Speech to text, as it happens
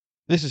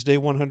This is day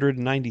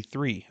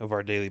 193 of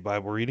our daily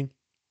Bible reading.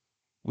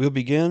 We'll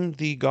begin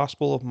the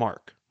Gospel of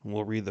Mark, and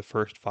we'll read the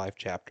first 5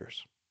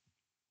 chapters.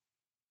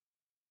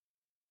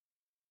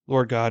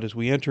 Lord God, as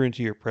we enter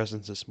into your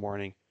presence this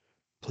morning,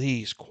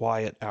 please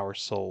quiet our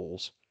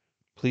souls.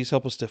 Please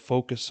help us to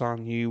focus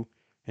on you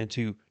and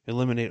to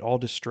eliminate all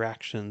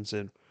distractions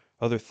and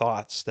other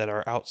thoughts that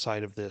are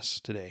outside of this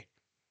today.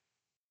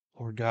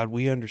 Lord God,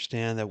 we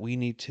understand that we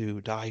need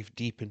to dive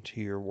deep into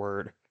your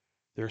word.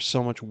 There's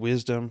so much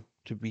wisdom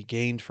to be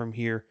gained from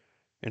here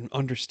and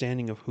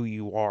understanding of who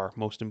you are,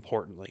 most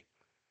importantly.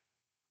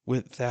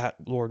 With that,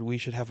 Lord, we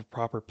should have a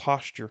proper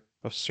posture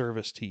of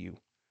service to you.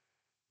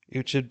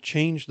 It should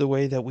change the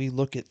way that we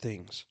look at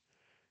things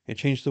and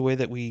change the way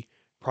that we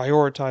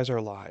prioritize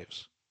our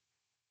lives.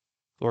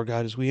 Lord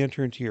God, as we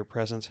enter into your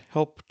presence,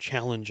 help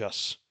challenge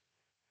us.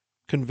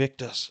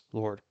 Convict us,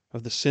 Lord,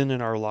 of the sin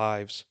in our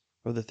lives,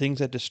 of the things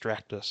that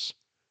distract us,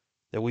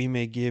 that we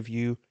may give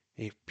you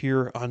a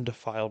pure,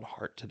 undefiled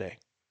heart today.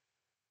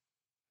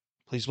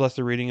 Please bless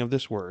the reading of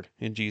this word.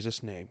 In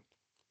Jesus' name,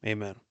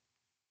 amen.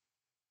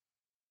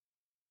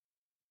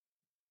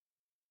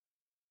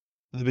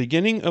 The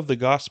beginning of the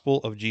gospel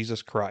of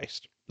Jesus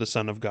Christ, the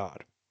Son of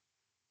God.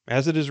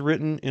 As it is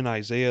written in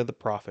Isaiah the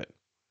prophet,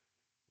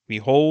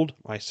 "Behold,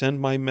 I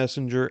send my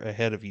messenger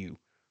ahead of you,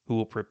 who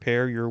will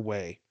prepare your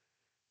way.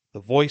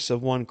 The voice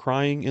of one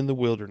crying in the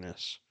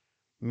wilderness,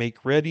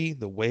 make ready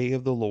the way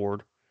of the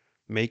Lord,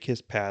 make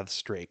his paths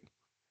straight."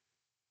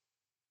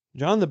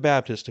 John the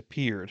Baptist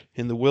appeared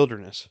in the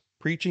wilderness,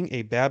 preaching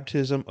a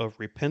baptism of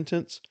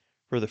repentance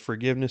for the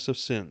forgiveness of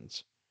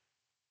sins.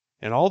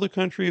 And all the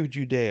country of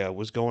Judea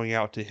was going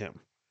out to him,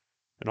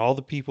 and all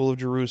the people of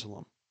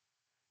Jerusalem.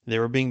 They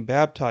were being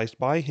baptized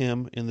by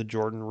him in the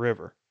Jordan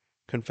River,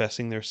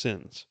 confessing their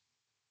sins.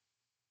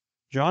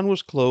 John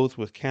was clothed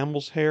with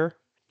camel's hair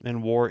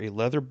and wore a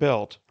leather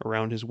belt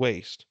around his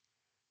waist,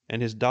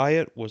 and his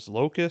diet was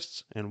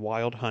locusts and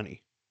wild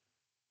honey.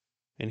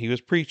 And he was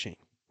preaching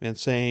and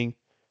saying,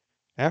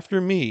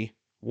 "After me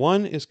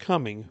one is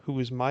coming who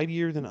is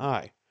mightier than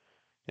I,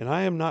 and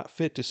I am not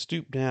fit to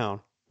stoop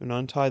down and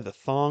untie the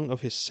thong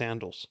of his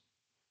sandals.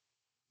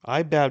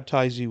 I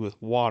baptize you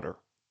with water,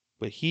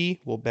 but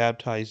he will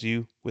baptize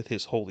you with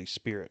his Holy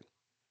Spirit."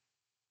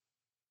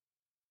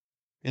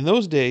 In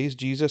those days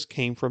Jesus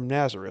came from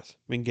Nazareth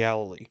in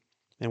Galilee,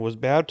 and was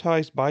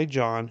baptized by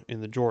John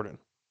in the Jordan.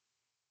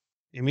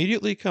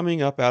 Immediately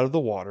coming up out of the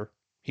water,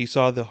 he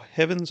saw the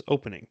heavens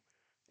opening,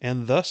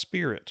 and the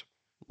Spirit,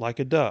 like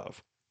a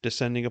dove,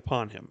 descending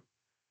upon him.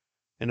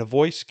 And a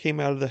voice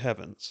came out of the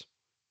heavens,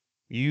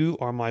 "You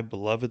are my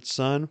beloved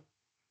Son,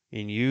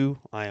 in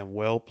you I am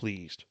well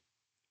pleased."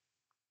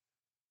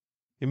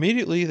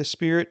 Immediately the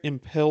Spirit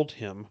impelled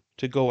him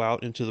to go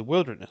out into the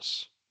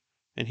wilderness.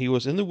 And he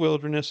was in the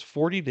wilderness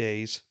 40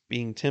 days,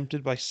 being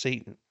tempted by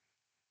Satan.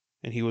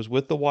 And he was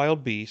with the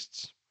wild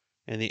beasts,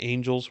 and the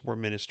angels were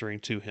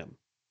ministering to him.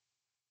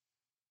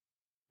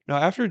 Now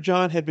after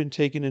John had been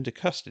taken into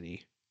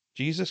custody,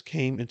 Jesus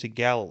came into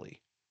Galilee,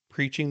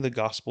 preaching the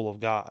gospel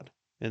of God,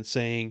 and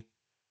saying,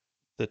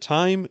 "The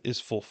time is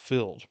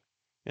fulfilled,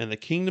 and the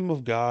kingdom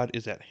of God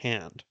is at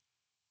hand.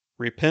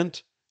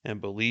 Repent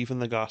and believe in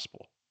the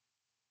gospel."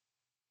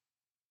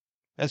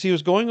 As he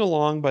was going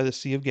along by the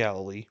Sea of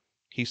Galilee,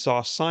 he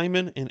saw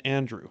Simon and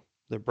Andrew,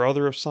 the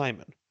brother of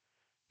Simon,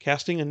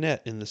 casting a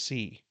net in the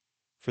sea,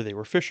 for they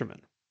were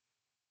fishermen.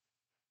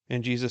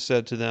 And Jesus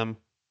said to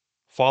them,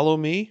 "Follow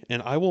me,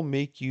 and I will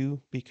make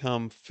you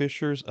become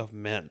fishers of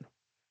men."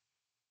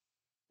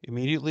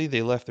 Immediately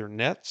they left their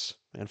nets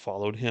and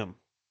followed him.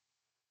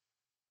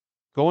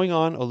 Going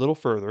on a little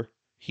further,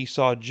 he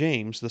saw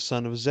James the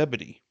son of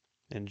Zebedee,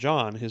 and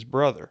John his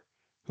brother,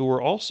 who were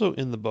also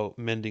in the boat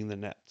mending the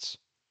nets.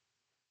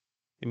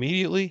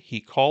 Immediately he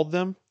called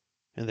them,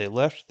 and they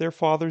left their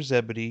father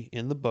Zebedee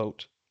in the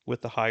boat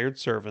with the hired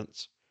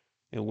servants,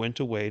 and went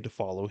away to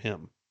follow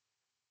him.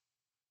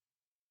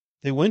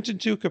 They went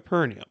into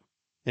Capernaum,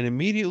 and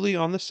immediately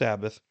on the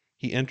Sabbath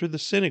he entered the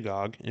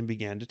synagogue and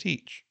began to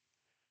teach.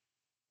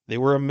 They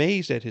were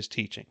amazed at his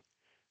teaching,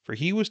 for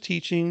he was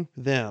teaching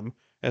them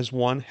as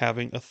one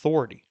having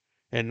authority,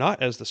 and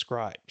not as the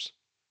scribes.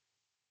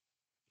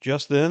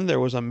 Just then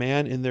there was a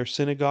man in their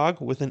synagogue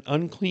with an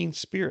unclean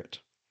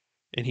spirit,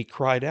 and he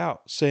cried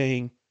out,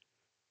 saying,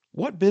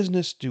 "What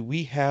business do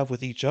we have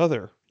with each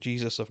other,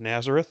 Jesus of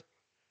Nazareth?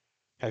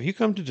 Have you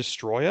come to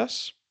destroy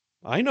us?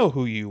 I know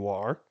who you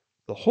are,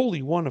 the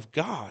Holy One of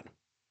God."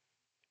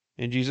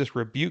 And Jesus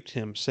rebuked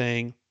him,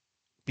 saying,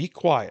 "Be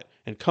quiet,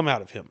 and come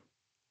out of him."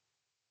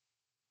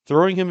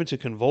 Throwing him into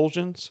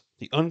convulsions,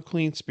 the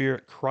unclean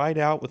spirit cried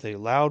out with a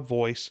loud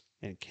voice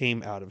and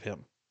came out of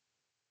him.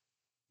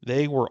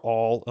 They were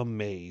all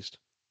amazed,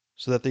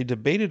 so that they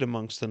debated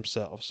amongst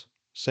themselves,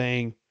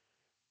 saying,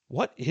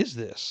 "What is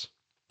this?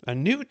 A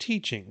new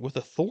teaching with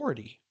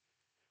authority.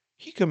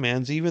 He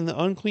commands even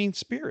the unclean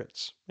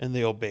spirits, and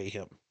they obey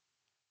him."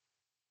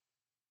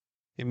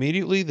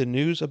 Immediately the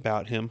news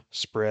about him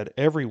spread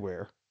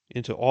everywhere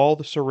into all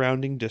the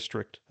surrounding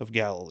district of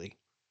Galilee.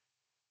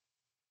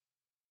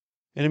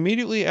 And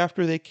immediately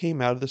after they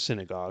came out of the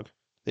synagogue,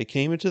 they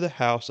came into the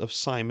house of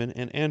Simon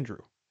and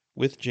Andrew,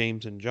 with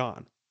James and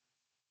John.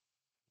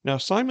 Now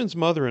Simon's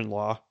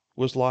mother-in-law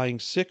was lying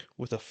sick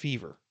with a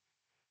fever,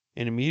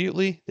 and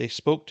immediately they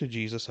spoke to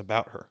Jesus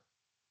about her.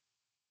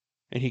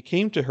 And he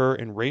came to her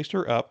and raised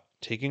her up,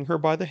 taking her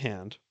by the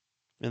hand,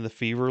 and the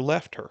fever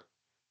left her,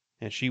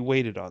 and she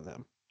waited on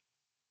them.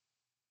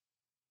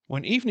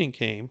 When evening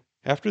came,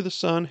 after the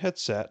sun had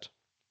set,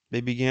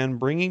 they began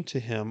bringing to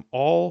him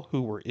all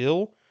who were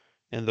ill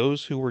and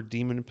those who were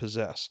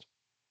demon-possessed,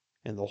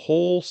 and the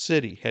whole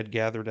city had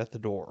gathered at the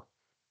door.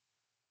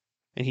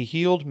 And he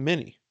healed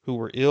many who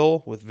were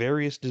ill with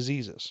various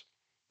diseases,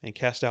 and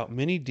cast out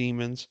many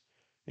demons,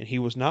 and he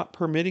was not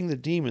permitting the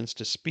demons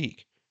to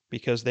speak,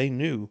 because they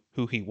knew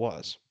who he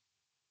was.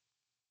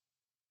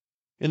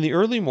 In the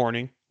early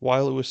morning,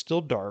 while it was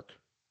still dark,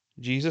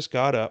 Jesus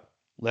got up,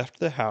 left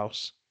the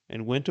house,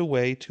 and went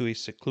away to a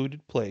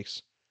secluded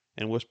place,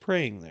 and was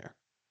praying there.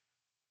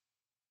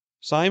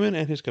 Simon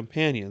and his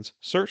companions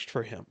searched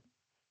for him.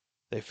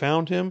 They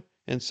found him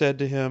and said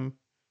to him,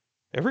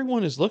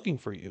 "Everyone is looking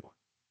for you."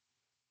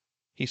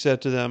 He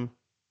said to them,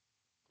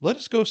 "Let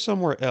us go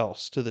somewhere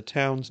else to the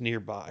towns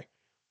nearby,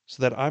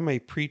 so that I may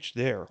preach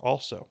there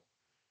also,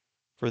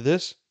 for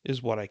this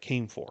is what I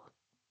came for."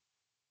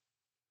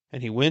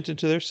 And he went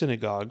into their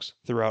synagogues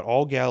throughout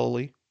all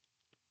Galilee,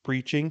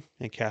 preaching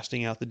and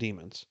casting out the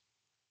demons.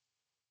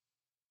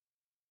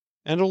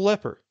 And a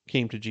leper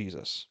came to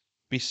Jesus,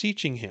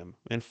 beseeching him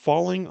and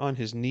falling on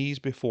his knees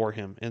before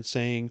him, and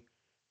saying,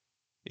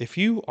 "If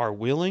you are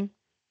willing,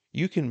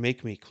 you can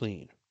make me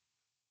clean."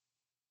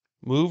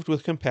 Moved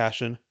with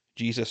compassion,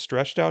 Jesus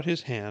stretched out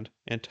his hand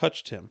and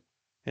touched him,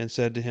 and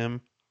said to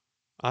him,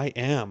 "I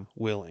am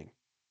willing.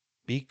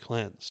 Be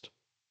cleansed."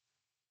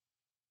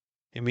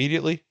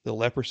 Immediately the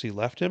leprosy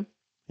left him,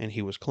 and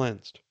he was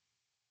cleansed.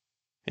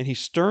 And he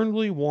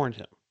sternly warned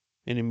him,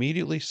 and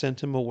immediately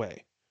sent him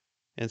away,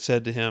 and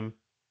said to him,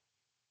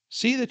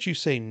 "See that you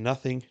say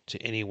nothing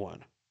to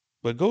anyone,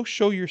 but go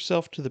show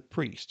yourself to the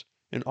priest,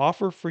 and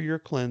offer for your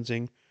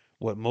cleansing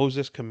what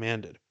Moses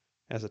commanded,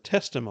 as a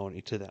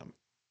testimony to them."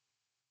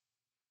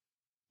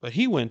 But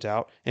he went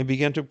out and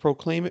began to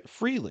proclaim it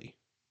freely,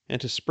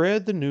 and to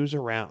spread the news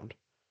around,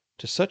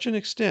 to such an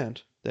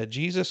extent that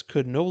Jesus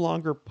could no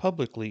longer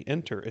publicly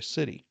enter a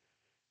city,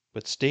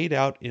 but stayed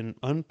out in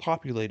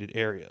unpopulated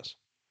areas,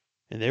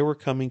 and they were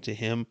coming to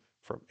him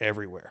from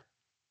everywhere.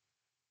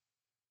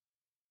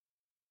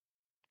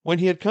 When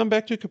he had come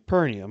back to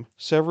Capernaum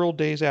several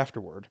days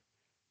afterward,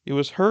 it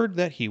was heard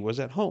that he was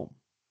at home.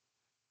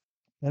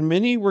 And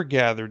many were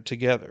gathered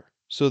together,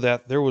 so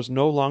that there was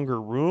no longer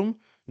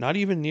room, not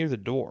even near the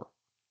door,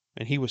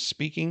 and he was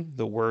speaking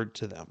the word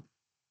to them.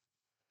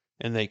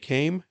 And they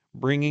came,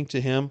 bringing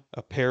to him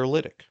a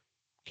paralytic,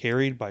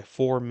 carried by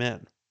 4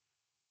 men.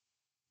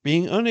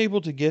 Being unable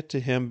to get to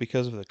him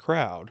because of the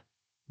crowd,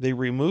 they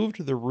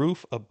removed the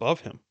roof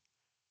above him,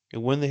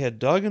 and when they had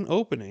dug an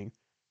opening,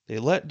 they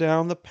let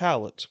down the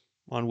pallet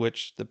on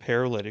which the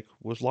paralytic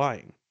was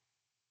lying.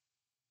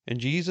 And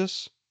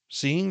Jesus,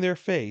 seeing their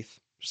faith,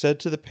 said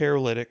to the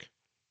paralytic,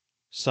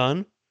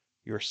 "Son,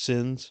 your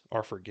sins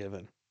are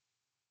forgiven."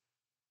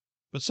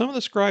 But some of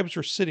the scribes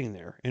were sitting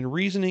there and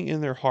reasoning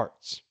in their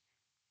hearts,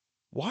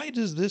 "Why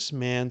does this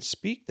man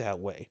speak that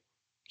way?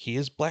 He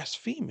is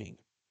blaspheming.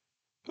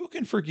 Who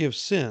can forgive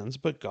sins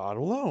but God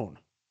alone?"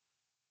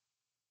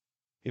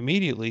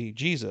 Immediately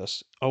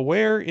Jesus,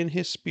 aware in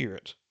his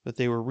spirit that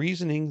they were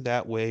reasoning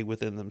that way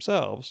within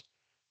themselves,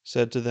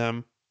 said to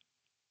them,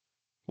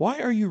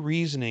 "Why are you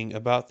reasoning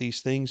about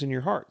these things in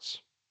your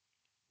hearts?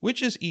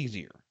 Which is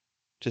easier,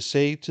 to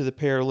say to the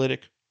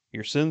paralytic,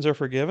 'Your sins are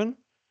forgiven,'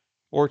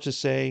 or to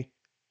say,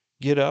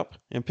 'Get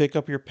up and pick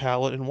up your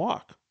pallet and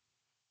walk'?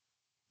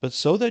 But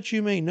so that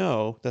you may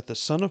know that the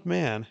Son of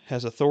Man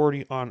has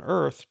authority on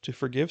earth to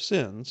forgive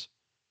sins,"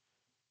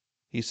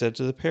 he said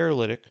to the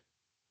paralytic,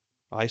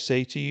 "I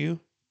say to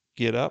you,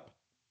 get up,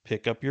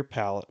 pick up your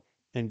pallet,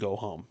 and go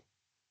home."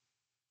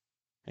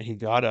 And he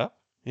got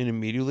up and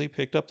immediately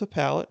picked up the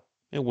pallet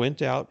and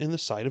went out in the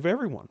sight of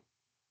everyone,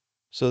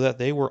 so that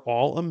they were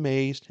all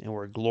amazed and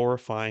were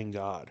glorifying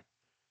God,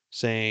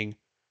 saying,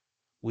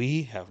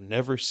 "We have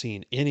never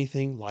seen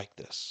anything like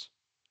this."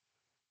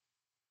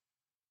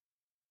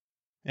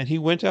 And he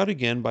went out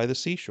again by the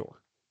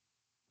seashore,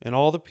 and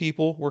all the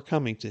people were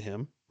coming to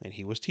him, and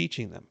he was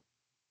teaching them.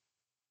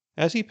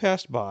 As he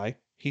passed by,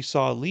 he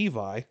saw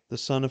Levi, the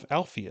son of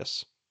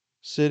Alphaeus,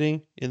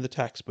 sitting in the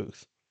tax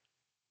booth,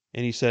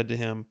 and he said to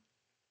him,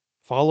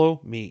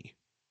 "Follow me."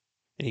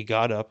 And he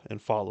got up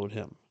and followed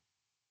him.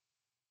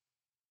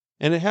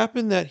 And it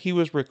happened that he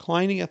was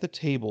reclining at the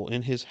table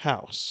in his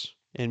house,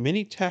 and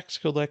many tax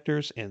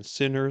collectors and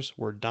sinners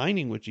were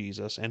dining with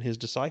Jesus and his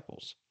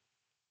disciples,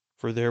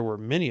 for there were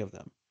many of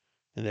them,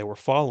 and they were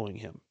following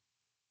him.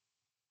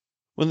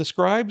 When the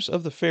scribes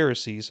of the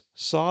Pharisees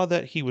saw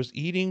that he was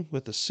eating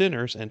with the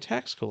sinners and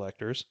tax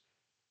collectors,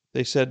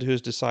 they said to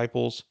his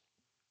disciples,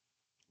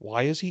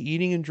 "Why is he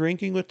eating and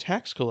drinking with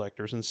tax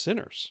collectors and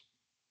sinners?"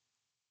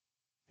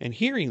 And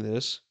hearing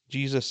this,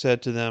 Jesus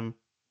said to them,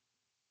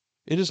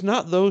 "It is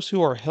not those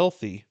who are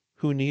healthy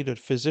who need a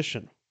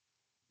physician,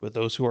 but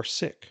those who are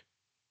sick.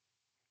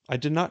 I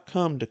did not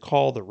come to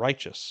call the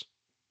righteous,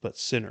 but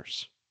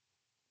sinners."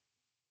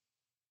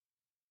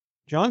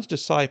 John's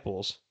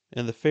disciples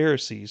and the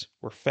Pharisees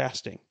were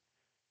fasting,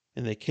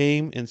 and they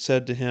came and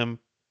said to him,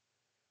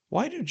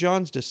 "Why do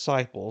John's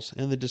disciples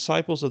and the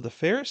disciples of the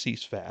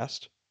Pharisees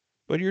fast,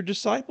 but your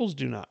disciples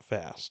do not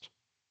fast?"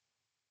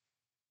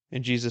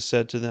 And Jesus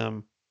said to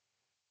them,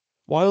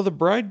 "While the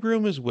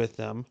bridegroom is with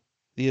them,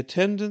 the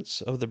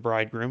attendants of the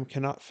bridegroom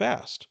cannot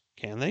fast,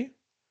 can they?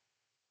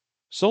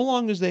 So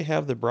long as they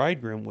have the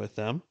bridegroom with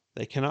them,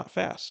 they cannot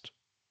fast.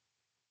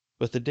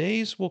 But the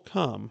days will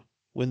come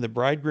when the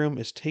bridegroom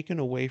is taken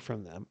away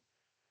from them,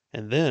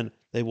 and then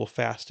they will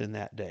fast in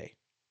that day.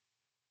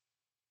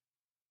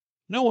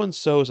 No one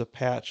sews a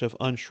patch of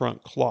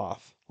unshrunk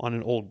cloth on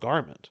an old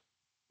garment.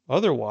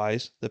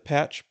 Otherwise, the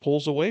patch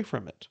pulls away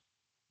from it,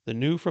 the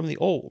new from the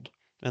old,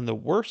 and the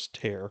worse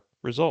tear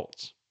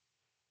results.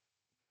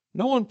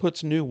 No one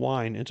puts new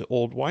wine into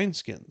old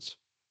wineskins.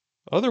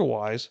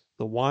 Otherwise,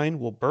 the wine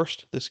will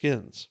burst the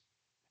skins,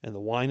 and the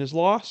wine is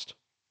lost,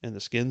 and the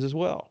skins as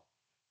well.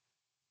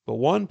 But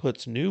one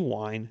puts new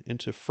wine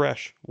into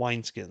fresh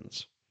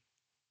wineskins."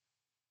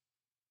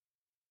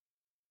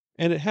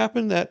 And it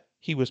happened that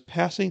he was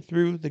passing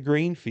through the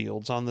grain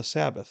fields on the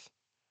Sabbath,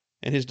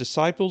 and his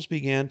disciples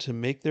began to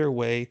make their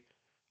way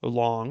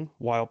along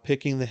while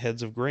picking the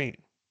heads of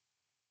grain.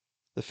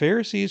 The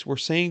Pharisees were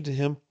saying to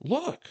him,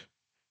 "Look,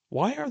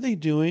 why are they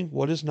doing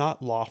what is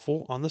not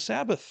lawful on the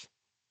Sabbath?"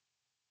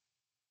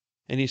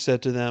 And he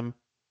said to them,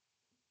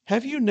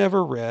 "Have you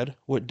never read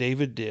what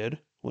David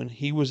did when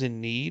he was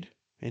in need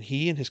and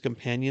he and his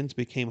companions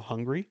became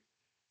hungry?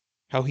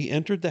 How he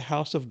entered the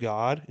house of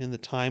God in the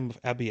time of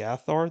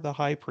Abiathar the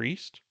high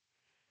priest,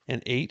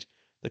 and ate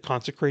the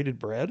consecrated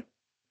bread,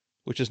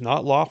 which is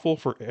not lawful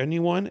for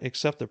anyone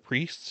except the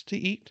priests to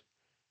eat,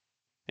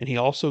 and he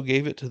also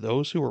gave it to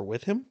those who were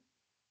with him?"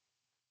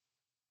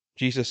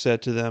 Jesus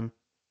said to them,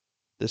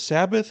 "The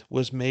Sabbath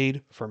was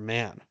made for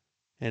man,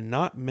 and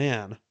not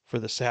man for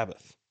the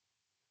Sabbath.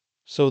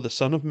 So the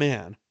Son of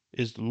Man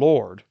is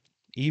Lord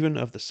even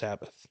of the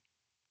Sabbath."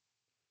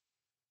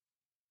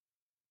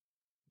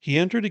 He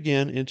entered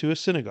again into a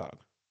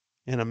synagogue,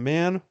 and a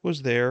man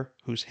was there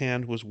whose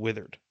hand was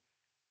withered.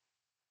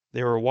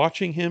 They were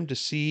watching him to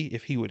see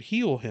if he would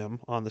heal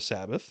him on the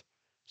Sabbath,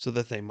 so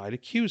that they might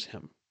accuse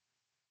him.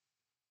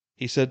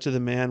 He said to the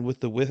man with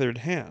the withered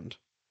hand,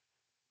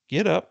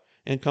 "Get up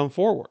and come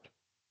forward."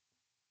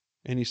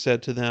 And he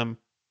said to them,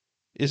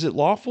 "Is it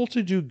lawful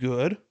to do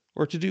good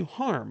or to do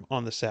harm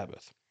on the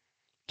Sabbath?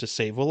 To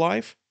save a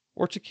life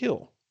or to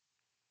kill?"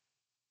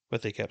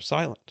 But they kept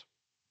silent.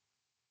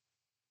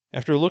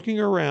 After looking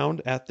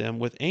around at them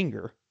with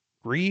anger,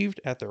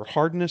 grieved at their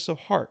hardness of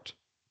heart,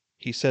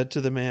 he said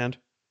to the man,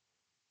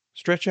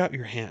 "Stretch out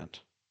your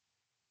hand."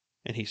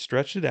 And he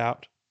stretched it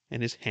out,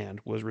 and his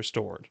hand was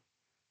restored.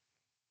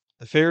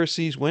 The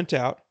Pharisees went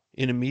out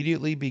and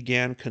immediately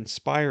began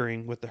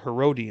conspiring with the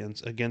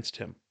Herodians against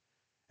him,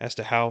 as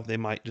to how they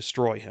might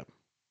destroy him.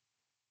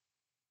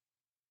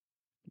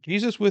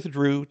 Jesus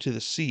withdrew to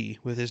the sea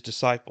with his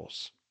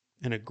disciples,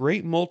 and a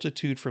great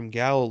multitude from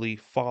Galilee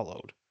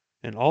followed,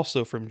 and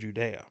also from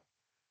Judea,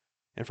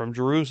 and from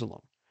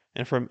Jerusalem,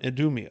 and from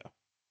Idumea,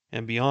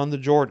 and beyond the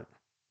Jordan,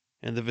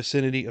 and the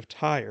vicinity of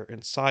Tyre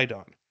and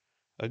Sidon.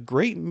 A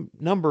great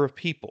number of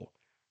people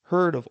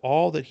heard of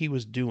all that he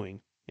was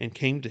doing and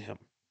came to him.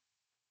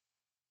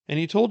 And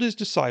he told his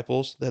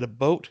disciples that a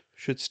boat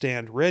should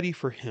stand ready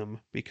for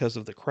him because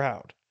of the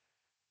crowd,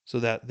 so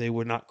that they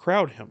would not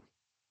crowd him,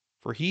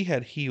 for he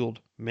had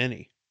healed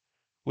many,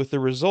 with the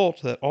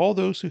result that all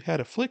those who had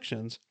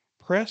afflictions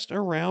pressed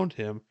around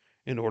him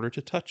in order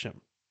to touch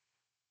him.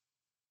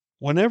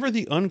 Whenever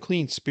the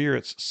unclean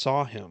spirits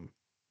saw him,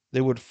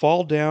 they would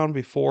fall down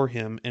before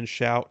him and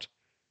shout,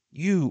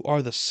 "You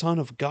are the Son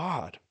of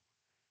God."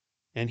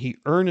 And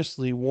he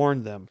earnestly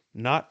warned them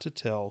not to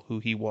tell who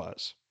he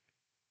was.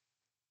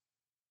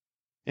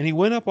 And he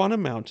went up on a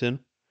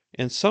mountain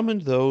and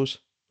summoned those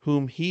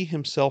whom he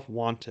himself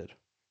wanted,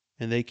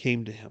 and they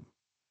came to him.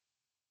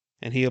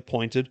 And he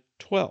appointed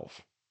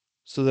 12,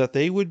 so that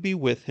they would be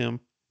with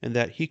him, and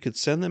that he could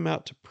send them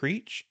out to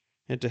preach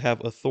and to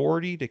have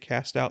authority to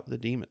cast out the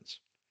demons.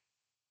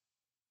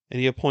 And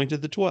he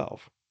appointed the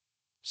 12,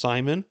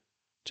 Simon,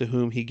 to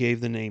whom he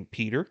gave the name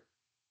Peter,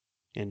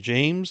 and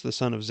James the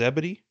son of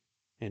Zebedee,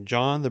 and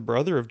John the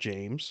brother of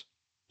James.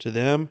 To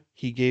them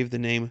he gave the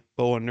name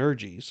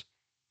Boanerges,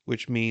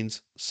 which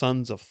means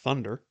sons of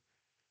thunder,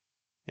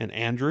 and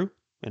Andrew,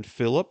 and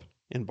Philip,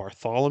 and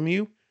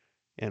Bartholomew,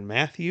 and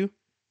Matthew,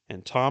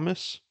 and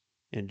Thomas,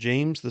 and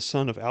James the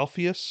son of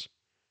Alphaeus,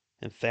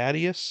 and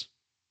Thaddeus,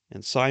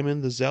 and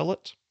Simon the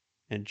Zealot,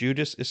 and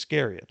Judas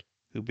Iscariot,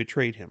 who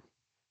betrayed him.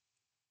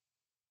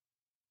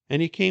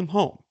 And he came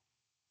home,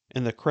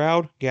 and the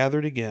crowd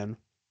gathered again,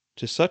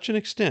 to such an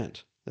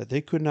extent that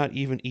they could not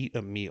even eat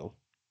a meal.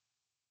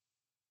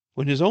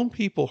 When his own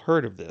people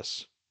heard of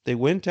this, they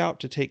went out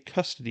to take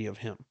custody of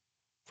him,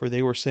 for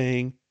they were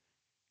saying,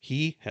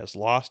 "He has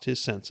lost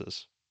his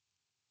senses."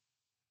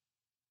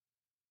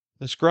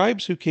 The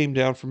scribes who came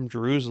down from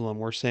Jerusalem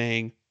were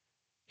saying,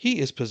 "He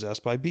is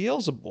possessed by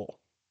Beelzebul,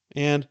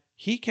 and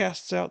he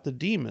casts out the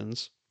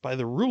demons by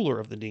the ruler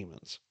of the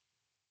demons."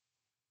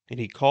 And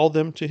he called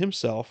them to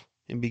himself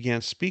and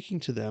began speaking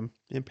to them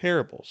in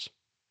parables.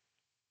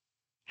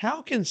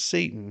 How can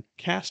Satan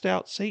cast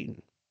out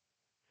Satan?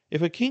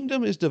 If a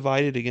kingdom is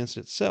divided against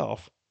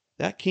itself,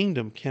 that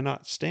kingdom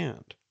cannot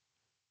stand.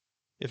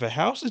 If a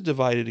house is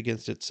divided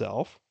against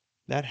itself,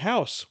 that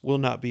house will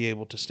not be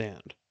able to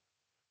stand.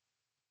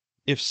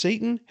 If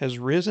Satan has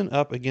risen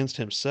up against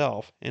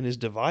himself and is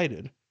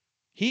divided,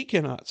 he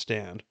cannot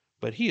stand,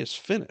 but he is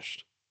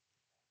finished.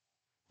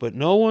 But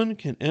no one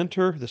can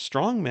enter the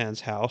strong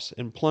man's house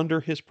and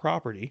plunder his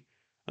property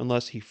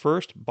unless he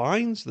first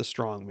binds the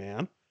strong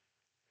man,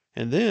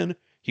 and then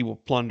he will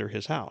plunder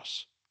his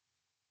house.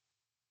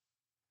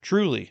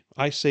 Truly,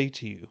 I say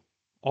to you,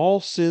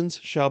 all sins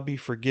shall be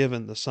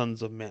forgiven the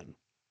sons of men,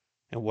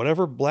 and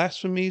whatever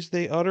blasphemies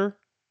they utter,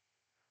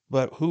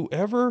 but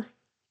whoever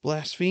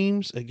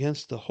blasphemes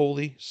against the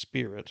Holy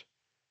Spirit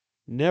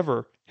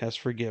never has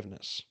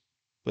forgiveness,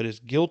 but is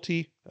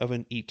guilty of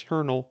an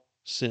eternal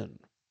sin,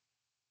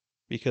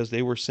 because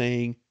they were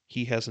saying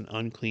he has an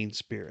unclean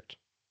spirit.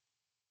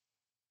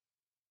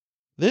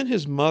 Then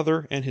his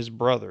mother and his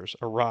brothers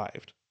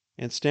arrived,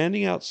 and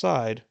standing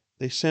outside,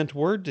 they sent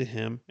word to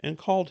him and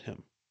called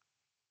him.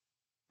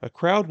 A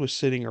crowd was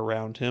sitting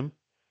around him,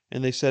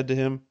 and they said to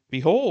him,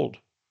 "Behold,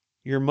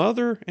 your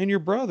mother and your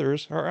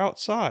brothers are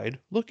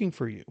outside looking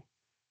for you."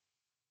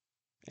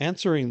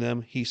 Answering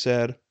them, he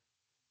said,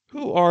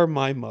 "Who are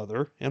my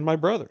mother and my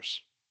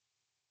brothers?"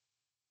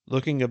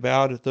 Looking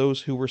about at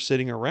those who were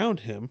sitting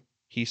around him,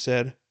 he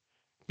said,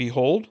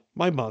 "Behold,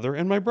 my mother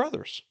and my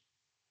brothers.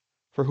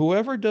 For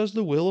whoever does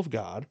the will of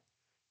God,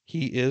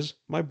 he is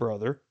my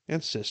brother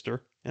and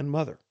sister and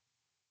mother."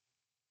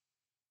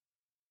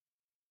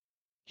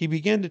 He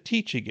began to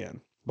teach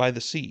again by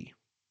the sea,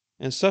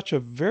 and such a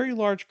very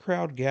large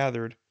crowd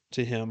gathered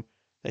to him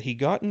that he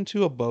got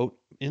into a boat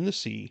in the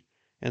sea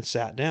and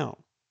sat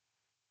down,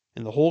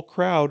 and the whole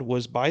crowd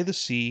was by the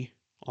sea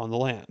on the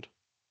land.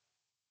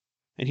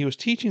 And he was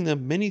teaching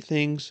them many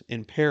things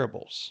in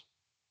parables,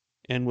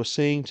 and was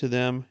saying to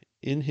them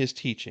in his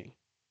teaching,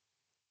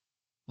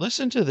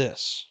 "Listen to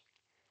this.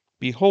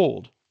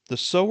 Behold, the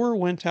sower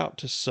went out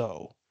to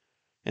sow,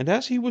 and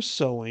as he was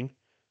sowing,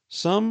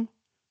 some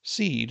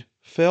seed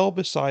fell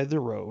beside the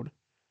road,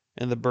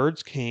 and the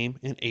birds came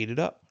and ate it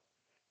up.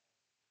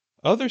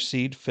 Other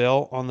seed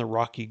fell on the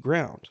rocky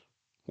ground,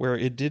 where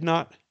it did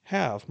not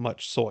have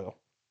much soil,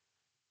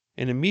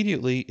 and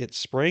immediately it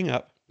sprang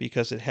up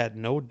because it had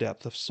no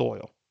depth of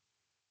soil.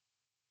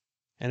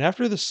 And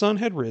after the sun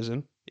had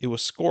risen, it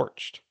was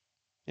scorched,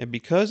 and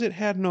because it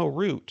had no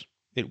root,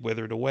 it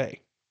withered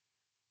away.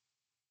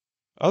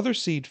 Other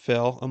seed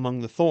fell among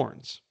the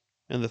thorns,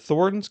 and the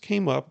thorns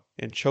came up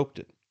and choked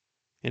it,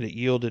 and it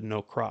yielded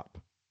no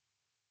crop.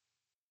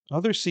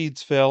 Other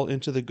seeds fell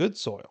into the good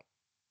soil,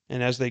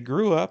 and as they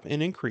grew up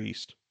and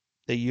increased,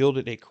 they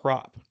yielded a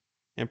crop,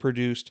 and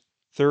produced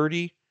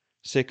 30,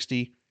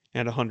 60,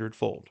 and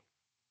 100-fold.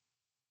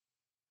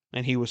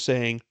 And he was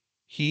saying,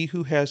 "He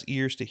who has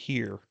ears to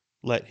hear,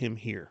 let him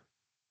hear."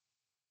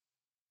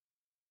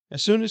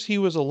 As soon as he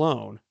was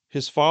alone,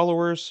 his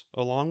followers,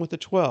 along with the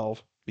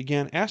 12,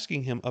 began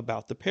asking him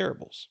about the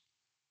parables.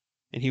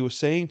 And he was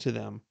saying to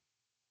them,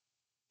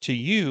 "To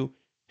you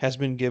has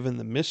been given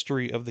the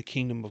mystery of the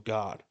kingdom of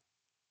God,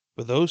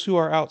 but those who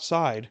are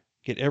outside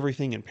get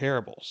everything in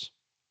parables,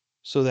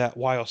 so that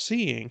while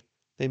seeing,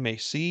 they may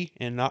see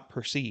and not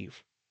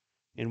perceive,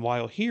 and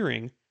while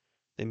hearing,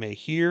 they may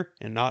hear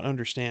and not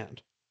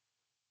understand.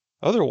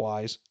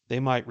 Otherwise, they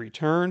might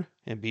return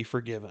and be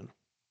forgiven."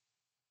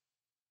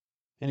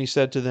 And he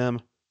said to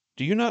them,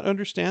 "Do you not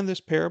understand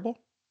this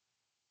parable?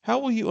 How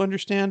will you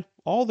understand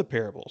all the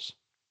parables?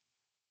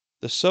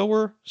 The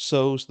sower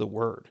sows the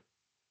word.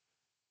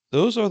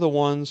 Those are the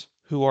ones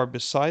who are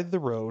beside the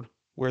road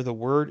where the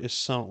word is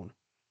sown.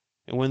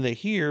 And when they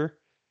hear,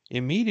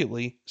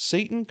 immediately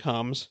Satan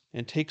comes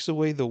and takes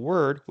away the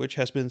word which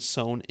has been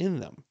sown in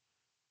them.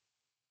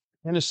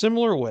 In a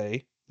similar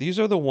way, these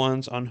are the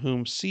ones on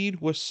whom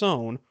seed was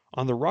sown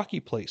on the rocky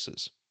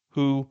places,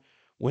 who,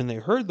 when they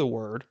heard the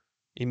word,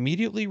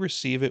 immediately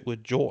receive it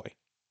with joy,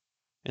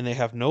 and they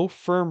have no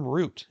firm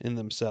root in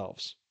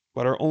themselves,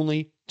 but are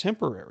only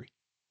temporary.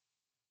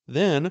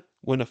 Then,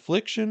 when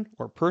affliction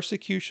or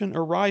persecution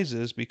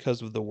arises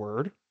because of the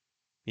word,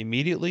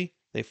 immediately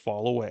they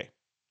fall away.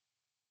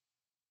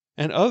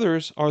 And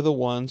others are the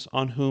ones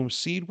on whom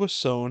seed was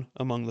sown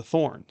among the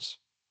thorns.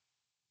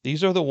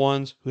 These are the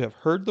ones who have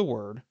heard the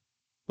word,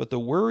 but the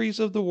worries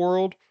of the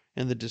world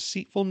and the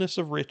deceitfulness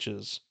of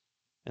riches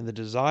and the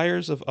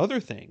desires of other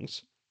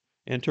things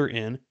enter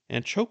in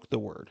and choke the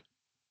word,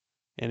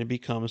 and it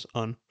becomes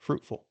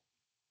unfruitful.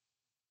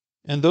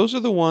 And those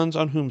are the ones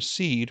on whom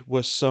seed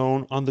was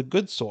sown on the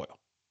good soil,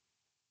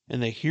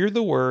 and they hear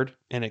the word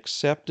and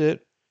accept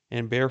it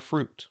and bear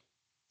fruit,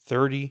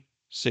 30,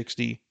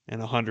 60,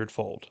 and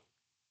 100-fold.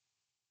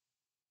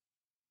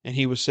 And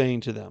he was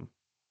saying to them,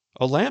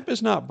 A lamp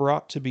is not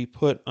brought to be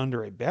put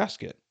under a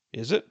basket,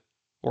 is it?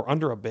 Or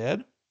under a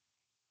bed?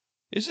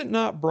 Is it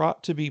not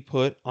brought to be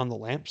put on the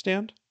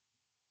lampstand?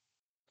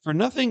 For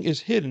nothing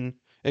is hidden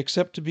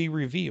except to be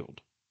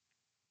revealed,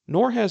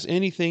 nor has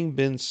anything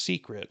been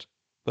secret,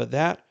 but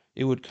that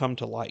it would come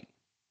to light.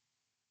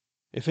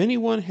 If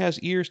anyone has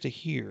ears to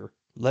hear,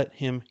 let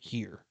him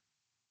hear.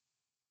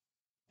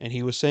 And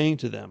he was saying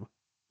to them,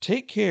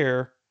 take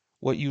care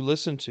what you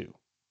listen to.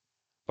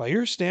 By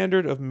your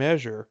standard of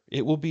measure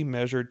it will be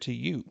measured to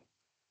you,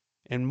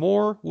 and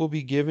more will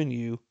be given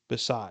you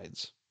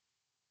besides.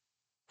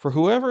 For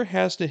whoever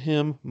has to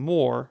him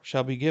more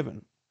shall be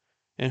given,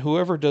 and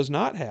whoever does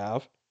not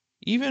have,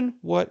 even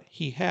what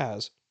he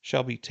has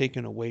shall be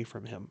taken away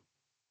from him.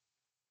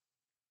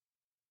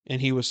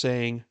 And he was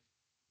saying,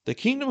 the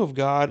kingdom of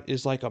God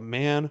is like a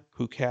man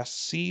who casts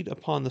seed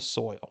upon the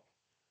soil,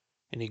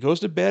 and he goes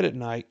to bed at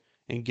night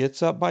and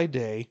gets up by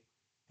day,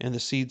 and the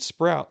seed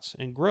sprouts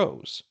and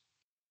grows.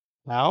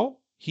 How?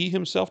 He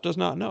himself does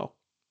not know.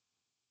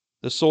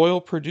 The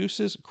soil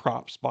produces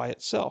crops by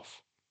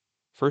itself.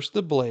 First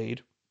the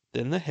blade,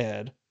 then the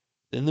head,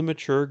 then the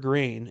mature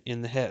grain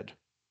in the head.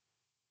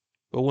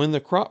 But when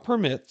the crop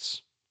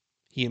permits,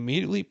 he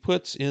immediately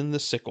puts in the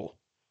sickle,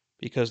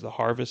 because the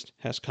harvest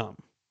has come.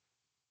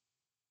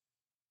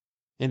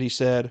 And he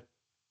said,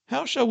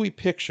 how shall we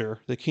picture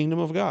the kingdom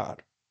of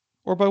God?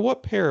 Or by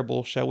what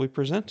parable shall we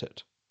present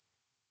it?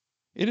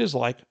 It is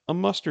like a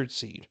mustard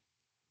seed,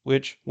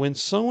 which, when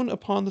sown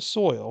upon the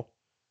soil,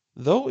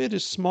 though it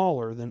is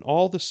smaller than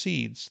all the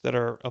seeds that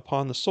are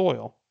upon the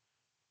soil,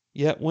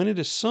 yet when it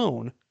is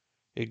sown,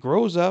 it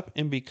grows up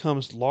and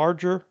becomes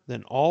larger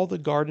than all the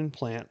garden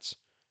plants,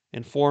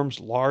 and forms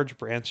large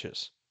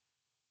branches,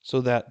 so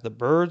that the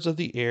birds of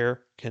the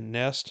air can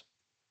nest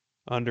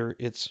under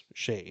its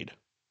shade.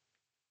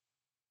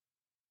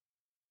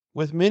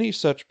 With many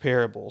such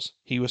parables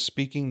he was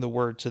speaking the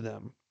word to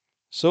them,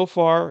 so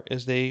far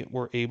as they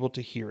were able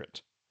to hear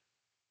it.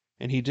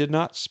 And he did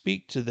not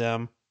speak to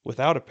them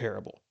without a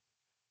parable,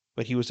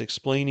 but he was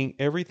explaining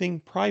everything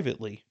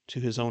privately to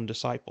his own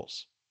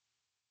disciples.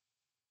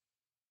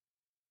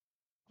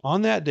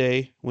 On that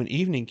day, when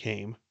evening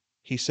came,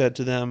 he said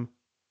to them,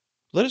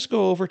 let us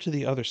go over to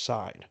the other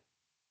side.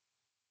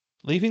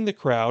 Leaving the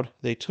crowd,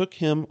 they took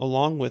him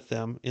along with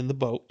them in the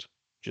boat,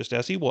 just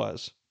as he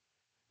was,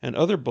 and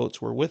other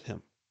boats were with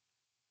him.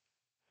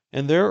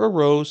 And there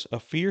arose a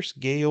fierce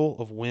gale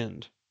of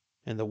wind,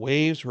 and the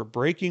waves were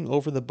breaking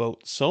over the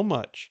boat so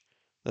much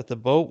that the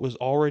boat was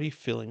already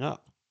filling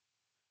up.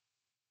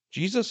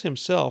 Jesus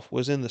himself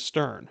was in the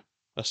stern,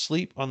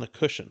 asleep on the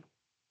cushion.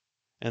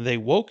 And they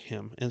woke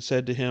him and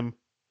said to him,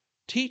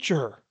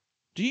 Teacher,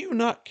 do you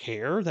not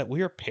care that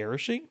we are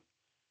perishing?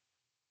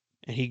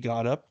 And he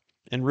got up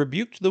and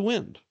rebuked the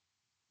wind,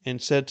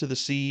 and said to the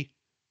sea,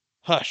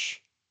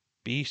 Hush,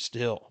 be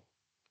still.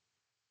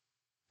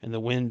 And the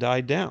wind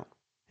died down,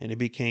 and it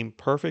became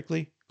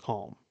perfectly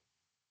calm.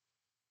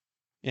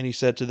 And he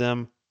said to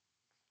them,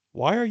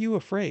 why are you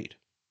afraid?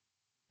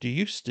 Do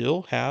you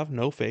still have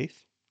no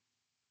faith?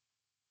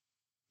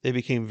 They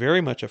became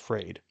very much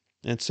afraid,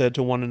 and said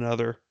to one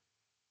another,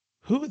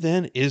 who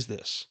then is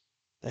this,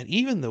 that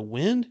even the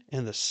wind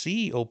and the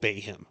sea obey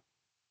him?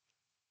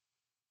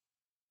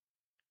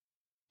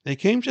 They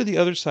came to the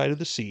other side of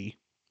the sea,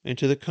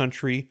 into the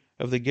country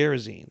of the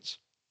Gerasenes.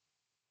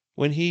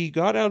 When he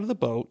got out of the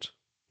boat,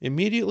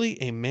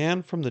 immediately a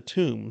man from the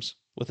tombs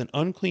with an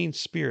unclean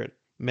spirit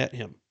met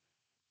him,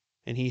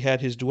 and he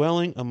had his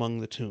dwelling among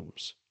the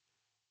tombs.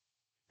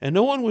 And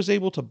no one was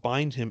able to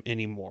bind him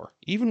any more,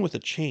 even with a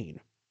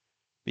chain,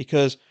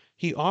 because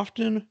he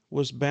often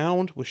was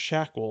bound with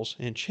shackles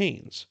and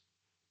chains,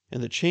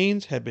 and the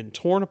chains had been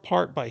torn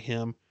apart by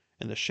him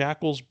and the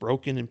shackles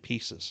broken in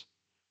pieces,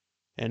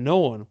 and no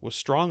one was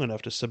strong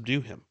enough to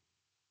subdue him.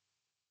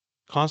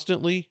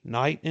 Constantly,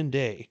 night and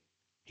day,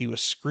 he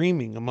was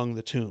screaming among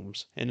the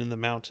tombs and in the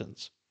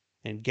mountains,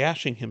 and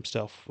gashing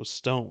himself with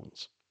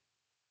stones.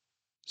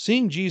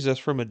 Seeing Jesus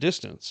from a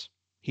distance,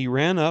 he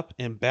ran up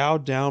and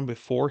bowed down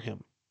before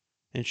him,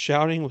 and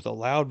shouting with a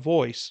loud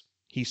voice,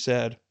 he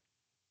said,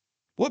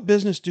 what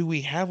business do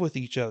we have with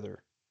each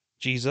other,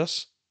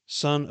 Jesus,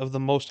 Son of the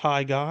Most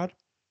High God?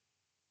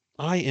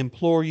 I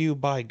implore you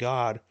by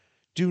God,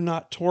 do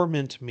not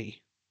torment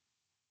me.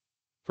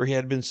 For he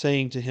had been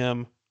saying to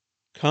him,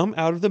 come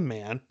out of the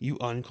man, you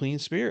unclean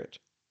spirit.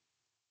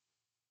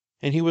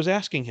 And he was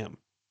asking him,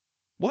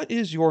 what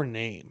is your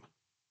name?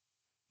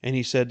 And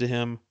he said to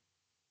him,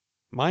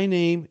 my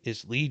name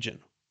is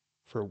Legion,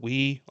 for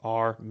we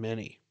are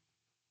many.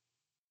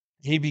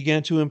 He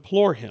began to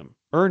implore him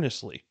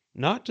earnestly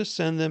not to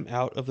send them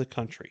out of the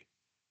country.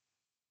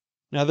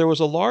 Now there was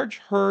a large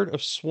herd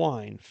of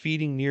swine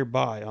feeding near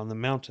by on the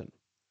mountain.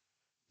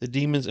 The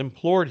demons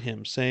implored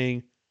him,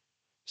 saying,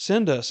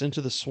 send us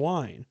into the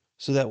swine,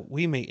 so that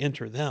we may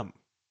enter them.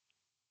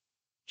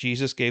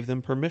 Jesus gave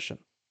them permission.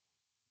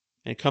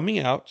 And coming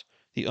out,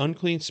 the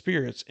unclean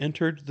spirits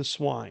entered the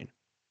swine,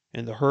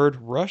 and the herd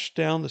rushed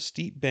down the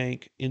steep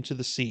bank into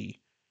the sea,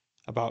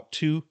 about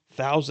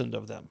 2,000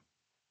 of them,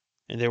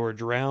 and they were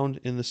drowned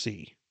in the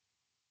sea.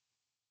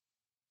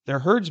 Their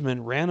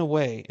herdsmen ran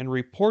away and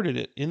reported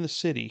it in the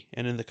city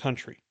and in the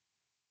country,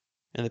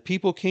 and the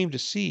people came to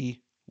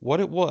see what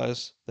it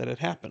was that had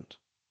happened.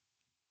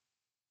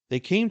 They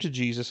came to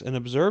Jesus and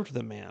observed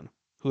the man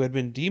who had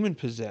been demon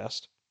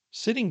possessed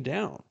sitting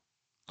down,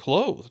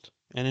 clothed,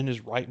 and in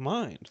his right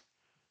mind,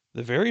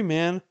 the very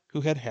man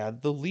who had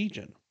had the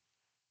legion,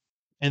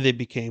 and they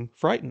became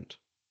frightened.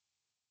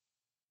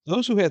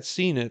 Those who had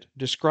seen it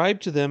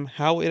described to them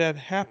how it had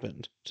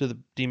happened to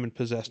the demon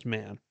possessed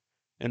man,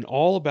 and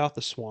all about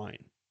the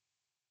swine.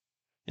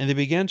 And they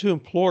began to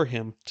implore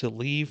him to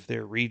leave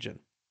their region.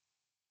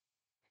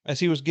 As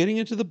he was getting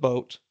into the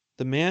boat,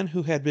 the man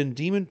who had been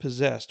demon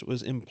possessed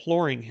was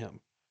imploring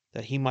him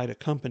that he might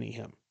accompany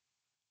him.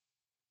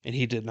 And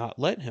he did not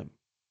let him,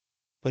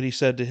 but he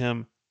said to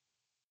him,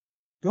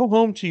 "Go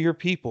home to your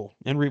people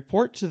and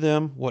report to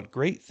them what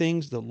great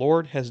things the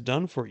Lord has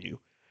done for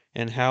you,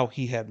 and how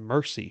he had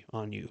mercy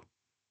on you."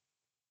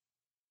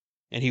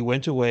 And he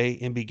went away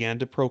and began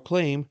to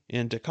proclaim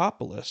in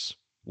Decapolis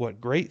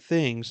what great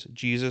things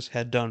Jesus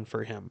had done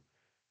for him,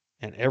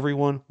 and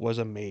everyone was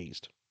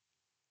amazed.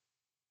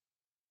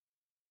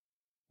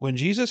 When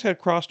Jesus had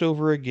crossed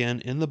over again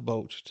in the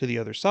boat to the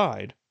other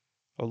side,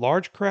 a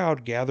large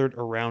crowd gathered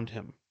around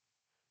him,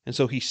 and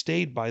so he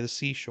stayed by the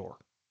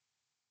seashore.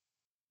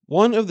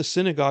 One of the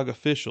synagogue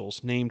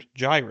officials, named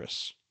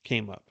Jairus,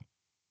 came up,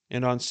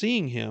 and on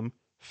seeing him,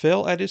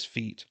 fell at his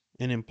feet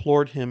and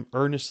implored him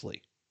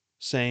earnestly,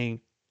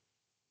 saying,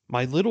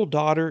 "My little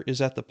daughter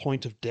is at the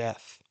point of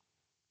death.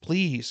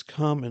 Please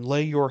come and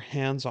lay your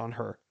hands on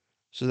her,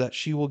 so that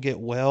she will get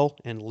well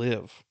and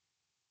live."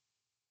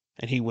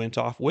 And he went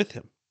off with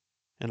him,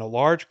 and a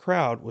large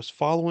crowd was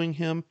following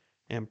him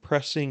and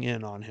pressing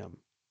in on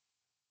him.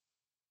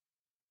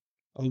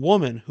 A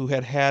woman who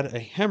had had a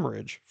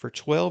hemorrhage for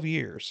 12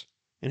 years,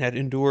 and had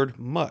endured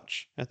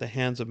much at the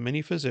hands of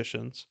many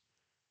physicians,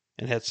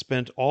 and had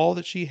spent all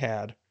that she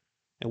had,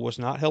 and was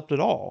not helped at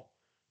all,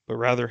 but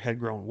rather had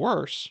grown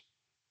worse,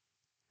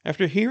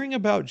 after hearing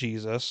about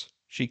Jesus,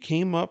 she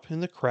came up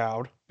in the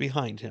crowd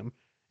behind him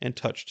and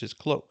touched his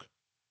cloak.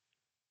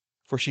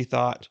 For she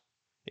thought,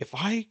 "If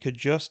I could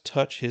just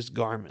touch his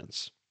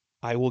garments,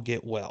 I will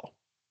get well."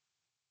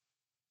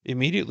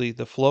 Immediately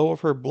the flow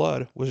of her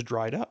blood was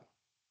dried up,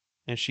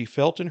 and she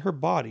felt in her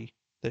body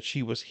that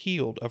she was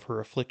healed of her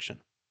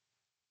affliction.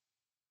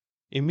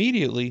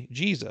 Immediately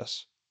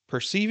Jesus,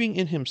 perceiving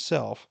in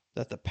himself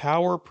that the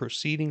power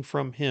proceeding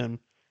from him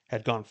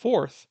had gone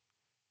forth,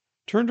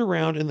 turned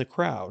around in the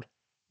crowd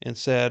and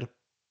said,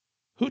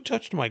 "Who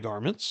touched my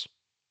garments?"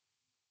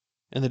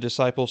 And the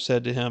disciples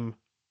said to him,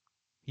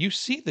 "You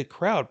see the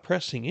crowd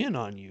pressing in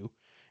on you,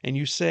 and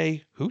you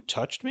say, 'Who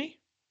touched me?'"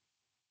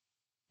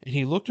 And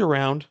he looked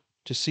around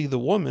to see the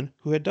woman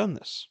who had done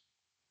this.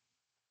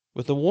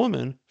 But the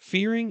woman,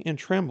 fearing and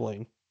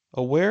trembling,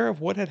 aware of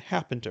what had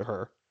happened to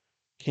her,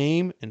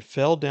 came and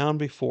fell down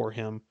before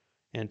him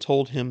and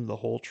told him the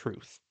whole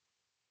truth.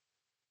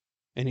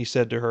 And he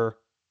said to her,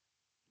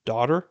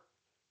 "Daughter,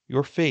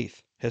 your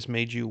faith has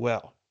made you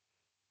well.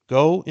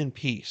 Go in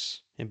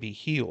peace and be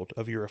healed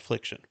of your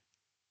affliction."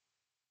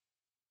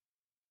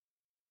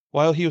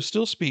 While he was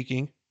still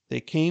speaking,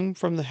 they came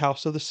from the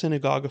house of the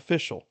synagogue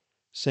official,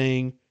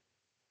 saying,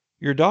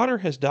 "Your daughter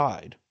has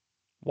died.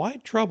 Why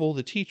trouble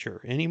the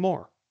teacher any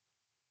more?"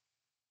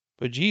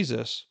 But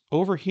Jesus,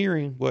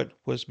 overhearing what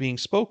was being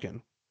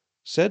spoken,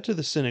 said to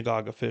the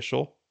synagogue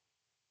official,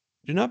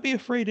 "Do not be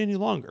afraid any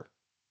longer,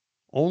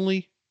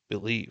 only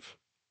believe."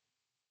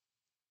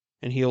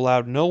 And he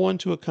allowed no one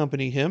to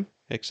accompany him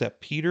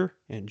except Peter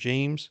and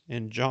James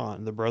and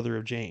John, the brother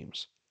of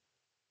James.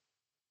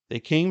 They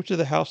came to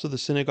the house of the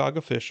synagogue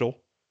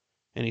official,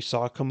 and he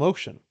saw a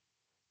commotion,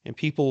 and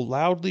people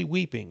loudly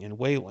weeping and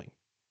wailing.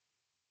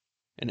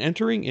 And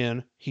entering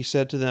in, he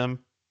said to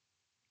them,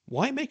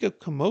 "Why make a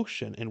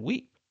commotion and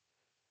weep?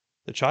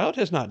 The child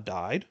has not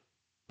died,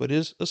 but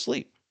is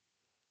asleep."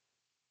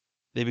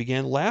 They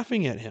began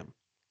laughing at him,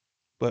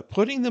 but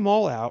putting them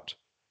all out,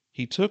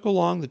 he took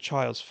along the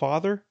child's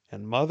father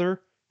and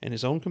mother and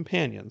his own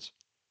companions,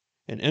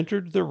 and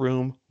entered the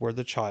room where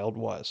the child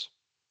was.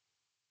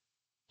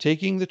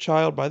 Taking the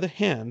child by the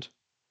hand,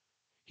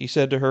 he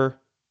said to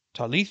her,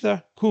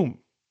 "Talitha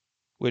cum,"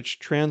 which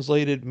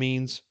translated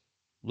means,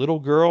 "Little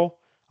girl,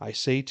 I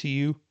say to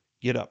you,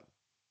 get up."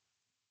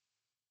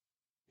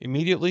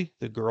 Immediately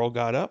the girl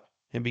got up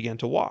and began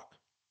to walk,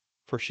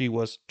 for she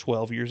was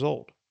 12 years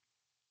old.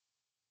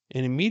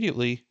 And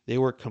immediately they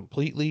were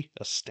completely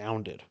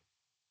astounded.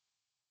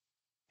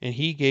 And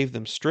he gave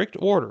them strict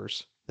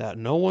orders that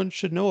no one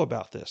should know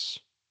about this.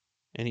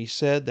 And he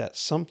said that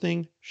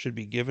something should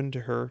be given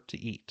to her to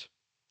eat.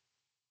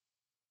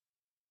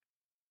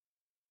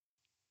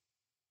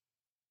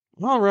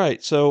 All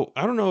right, so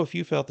I don't know if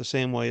you felt the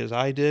same way as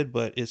I did,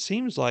 but it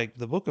seems like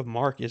the book of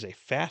Mark is a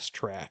fast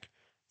track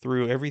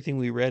through everything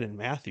we read in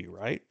Matthew,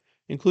 right?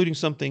 Including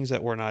some things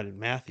that were not in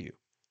Matthew.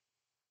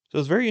 So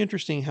it's very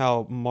interesting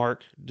how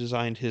Mark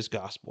designed his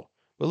gospel.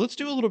 But let's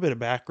do a little bit of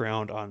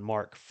background on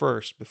Mark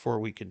first before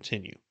we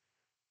continue.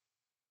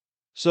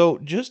 So,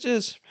 just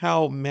as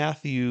how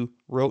Matthew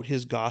wrote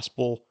his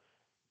gospel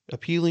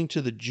appealing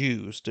to the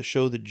Jews to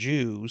show the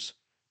Jews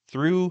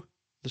through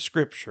the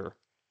scripture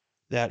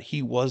that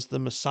he was the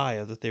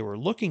Messiah that they were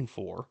looking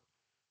for,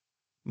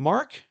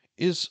 Mark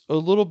is a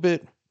little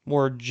bit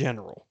more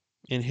general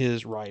in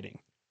his writing.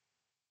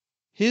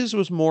 His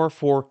was more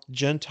for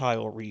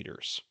Gentile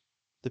readers,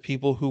 the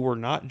people who were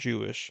not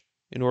Jewish,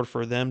 in order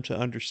for them to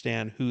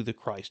understand who the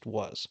Christ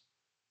was.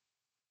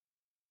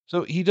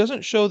 So he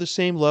doesn't show the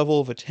same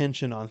level of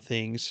attention on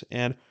things,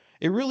 and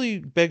it really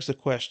begs the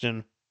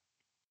question,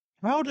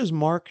 how does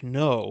Mark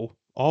know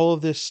all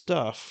of this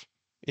stuff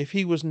if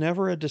he was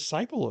never a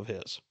disciple of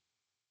his?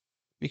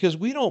 Because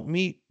we don't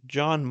meet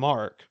John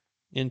Mark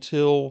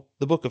until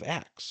the book of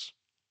Acts.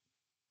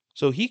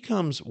 So he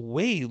comes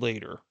way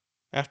later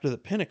after the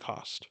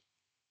Pentecost.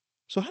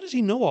 So how does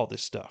he know all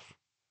this stuff?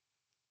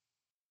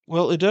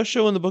 Well, it does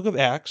show in the book of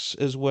Acts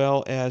as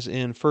well as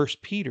in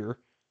First Peter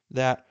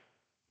that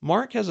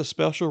Mark has a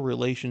special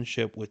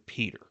relationship with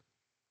Peter.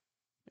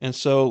 And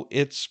so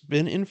it's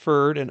been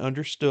inferred and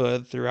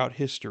understood throughout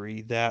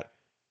history that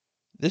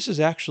this is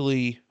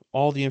actually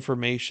all the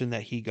information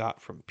that he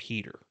got from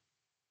Peter.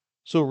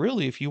 So,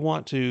 really, if you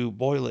want to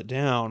boil it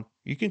down,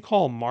 you can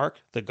call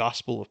Mark the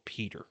Gospel of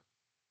Peter.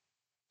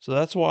 So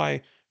that's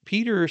why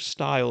Peter's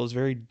style is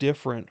very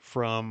different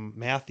from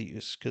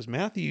Matthew's, because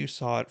Matthew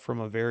saw it from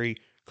a very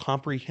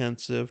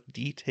comprehensive,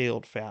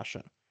 detailed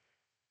fashion,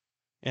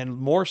 and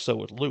more so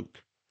with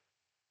Luke.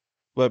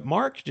 But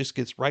Mark just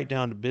gets right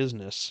down to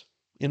business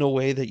in a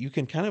way that you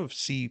can kind of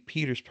see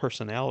Peter's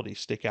personality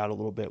stick out a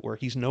little bit, where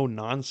he's no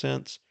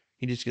nonsense.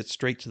 He just gets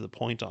straight to the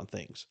point on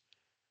things.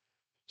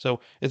 So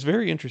it's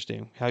very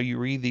interesting how you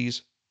read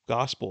these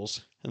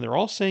gospels, and they're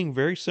all saying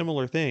very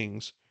similar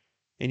things,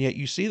 and yet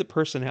you see the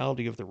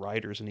personality of the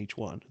writers in each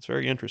one. It's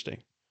very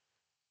interesting.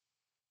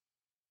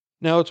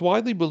 Now, it's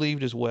widely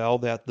believed as well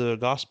that the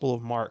Gospel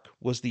of Mark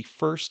was the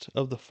first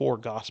of the four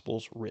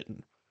gospels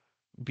written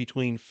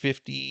between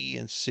 50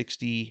 and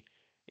 60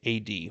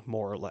 AD,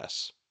 more or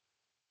less.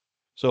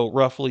 So,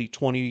 roughly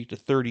 20 to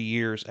 30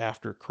 years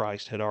after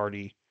Christ had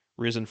already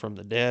risen from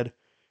the dead,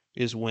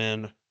 is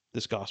when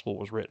this gospel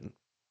was written.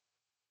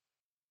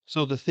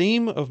 So, the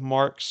theme of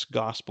Mark's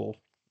gospel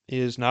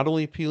is not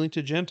only appealing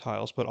to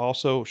Gentiles, but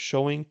also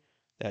showing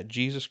that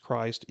Jesus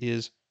Christ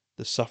is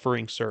the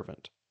suffering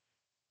servant,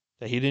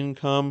 that he didn't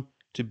come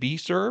to be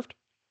served,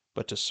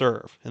 but to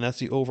serve. And that's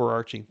the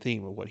overarching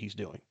theme of what he's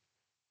doing.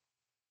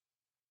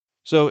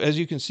 So, as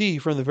you can see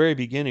from the very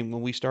beginning,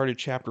 when we started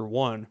chapter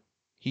 1,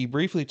 he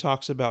briefly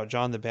talks about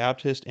John the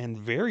Baptist and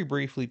very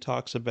briefly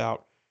talks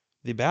about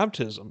the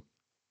baptism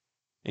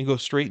and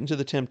goes straight into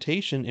the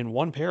temptation in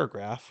one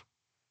paragraph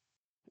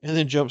and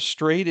then jumps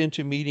straight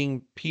into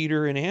meeting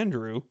Peter and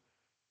Andrew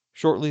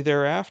shortly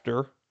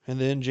thereafter, and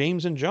then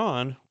James and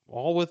John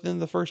all within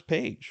the first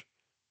page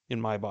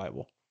in my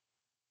Bible.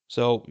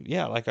 So,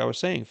 yeah, like I was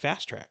saying,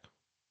 fast track.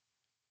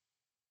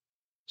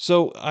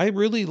 So, I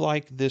really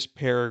like this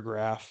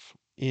paragraph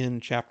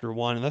in chapter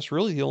 1, and that's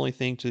really the only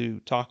thing to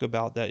talk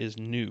about that is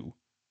new.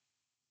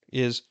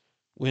 Is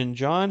when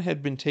John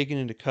had been taken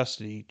into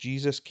custody,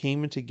 Jesus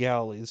came into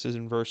Galilee. This is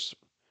in verse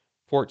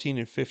 14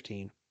 and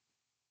 15.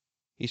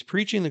 He's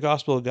preaching the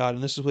gospel of God,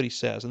 and this is what he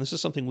says, and this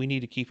is something we need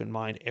to keep in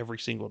mind every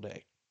single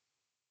day.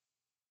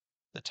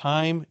 The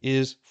time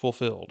is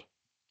fulfilled,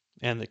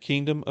 and the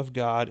kingdom of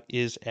God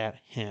is at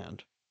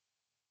hand.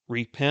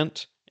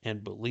 Repent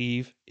and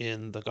believe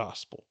in the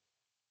gospel.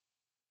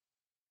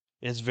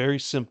 It's very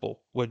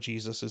simple what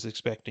Jesus is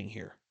expecting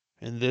here.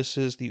 And this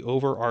is the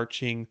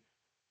overarching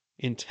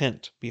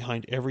intent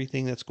behind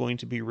everything that's going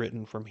to be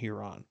written from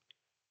here on.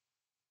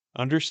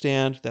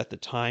 Understand that the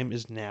time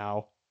is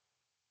now.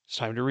 It's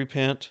time to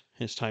repent.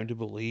 It's time to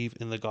believe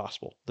in the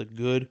gospel, the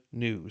good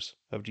news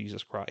of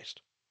Jesus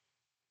Christ.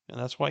 And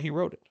that's why he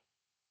wrote it.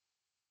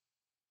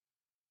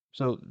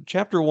 So,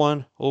 chapter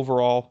 1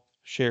 overall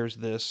shares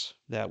this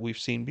that we've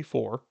seen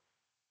before.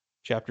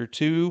 Chapter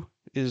 2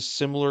 is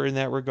similar in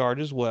that regard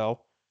as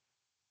well.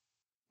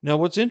 Now,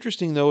 what's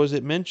interesting though is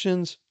it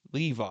mentions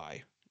Levi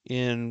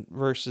in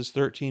verses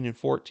 13 and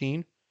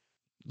 14.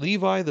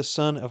 Levi, the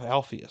son of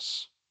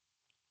Alphaeus.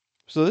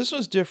 So this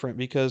was different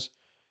because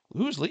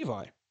who's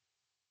Levi?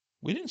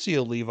 We didn't see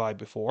a Levi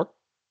before.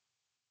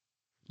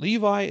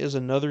 Levi is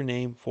another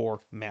name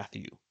for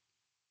Matthew.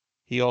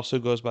 He also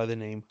goes by the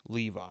name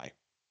Levi.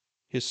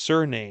 His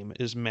surname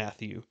is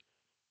Matthew,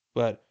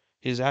 but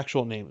his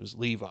actual name is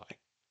Levi.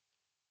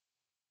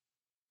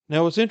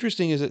 Now, what's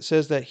interesting is it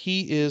says that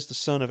he is the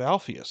son of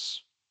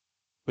Alphaeus,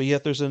 but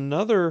yet there's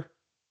another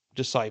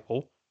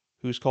disciple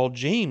who's called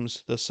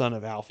James, the son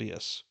of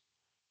Alphaeus.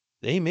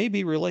 They may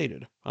be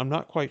related. I'm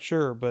not quite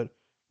sure, but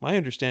my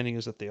understanding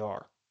is that they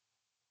are.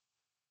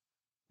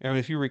 And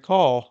if you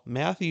recall,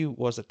 Matthew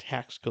was a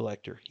tax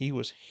collector. He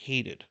was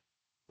hated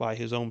by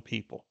his own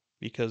people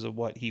because of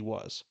what he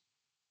was.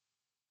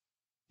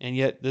 And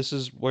yet, this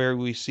is where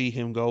we see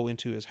him go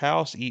into his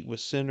house, eat with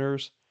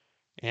sinners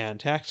and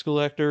tax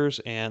collectors,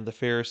 and the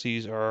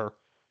Pharisees are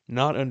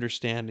not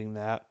understanding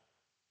that.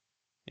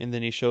 And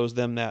then he shows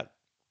them that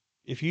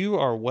If you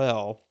are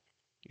well,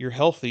 you're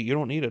healthy, you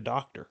don't need a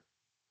doctor.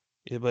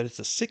 But it's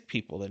the sick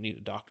people that need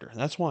a doctor. And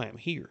that's why I'm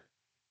here.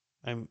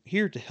 I'm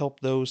here to help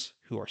those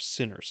who are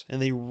sinners,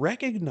 and they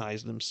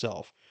recognize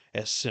themselves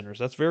as sinners.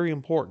 That's very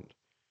important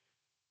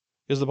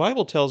because the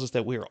Bible tells us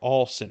that we are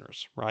all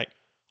sinners, right?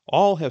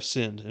 All have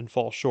sinned and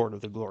fall short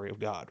of the glory of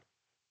God.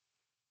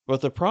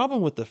 But the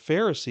problem with the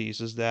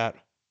Pharisees is that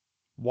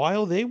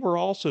while they were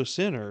also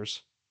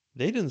sinners,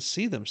 they didn't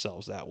see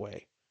themselves that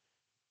way.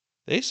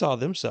 They saw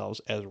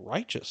themselves as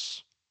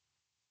righteous.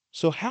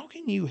 So, how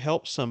can you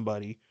help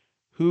somebody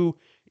who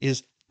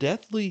is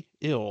deathly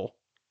ill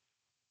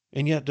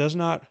and yet does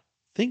not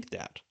think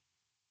that?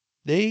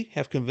 They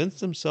have convinced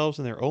themselves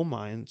in their own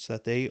minds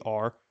that they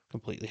are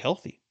completely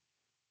healthy.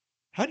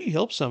 How do you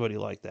help somebody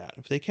like that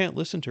if they can't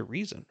listen to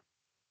reason?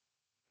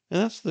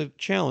 And that's the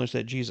challenge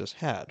that Jesus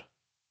had.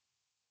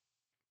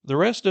 The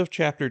rest of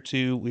chapter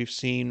 2 we've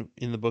seen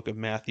in the book of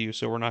Matthew,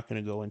 so we're not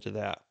going to go into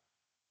that.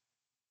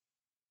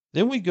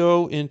 Then we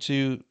go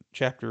into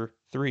chapter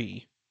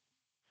 3,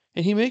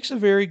 and he makes a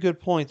very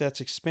good point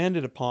that's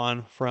expanded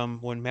upon from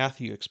when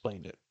Matthew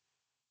explained it.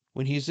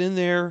 When he's in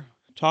there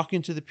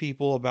talking to the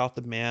people about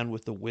the man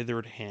with the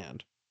withered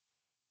hand,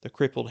 the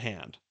crippled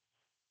hand,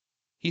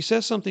 he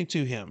says something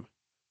to him.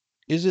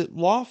 Is it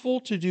lawful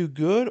to do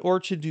good or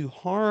to do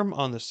harm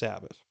on the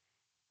Sabbath?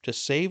 To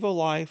save a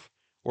life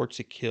or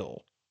to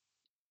kill?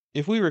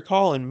 If we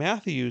recall in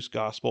Matthew's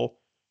gospel,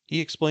 he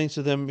explains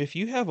to them, if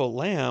you have a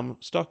lamb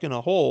stuck in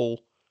a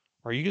hole,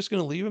 are you just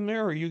going to leave him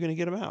there or are you going to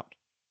get him out?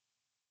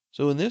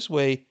 So in this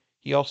way,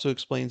 he also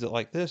explains it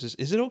like this,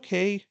 is it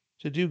okay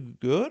to do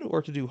good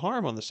or to do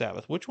harm on the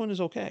Sabbath? Which one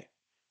is okay?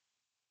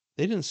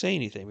 They didn't say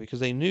anything because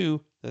they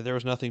knew that there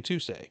was nothing to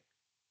say.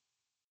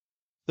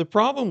 The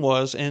problem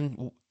was,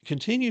 and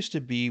continues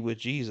to be with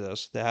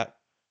Jesus, that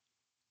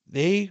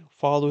they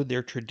followed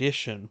their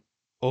tradition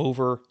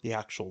over the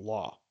actual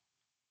law.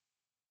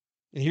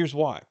 And here's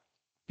why.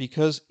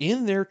 Because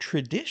in their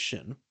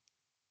tradition,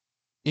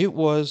 it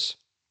was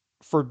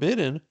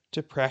forbidden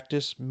to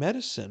practice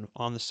medicine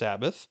on the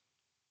Sabbath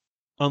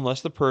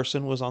unless the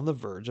person was on the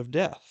verge of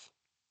death.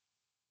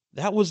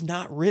 That was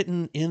not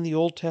written in the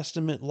Old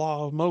Testament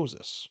law of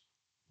Moses.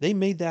 They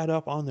made that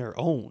up on their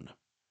own.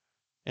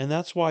 And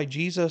that's why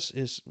Jesus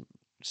is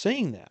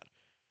saying that.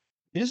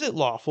 Is it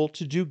lawful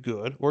to do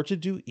good or to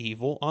do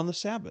evil on the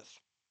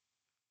Sabbath?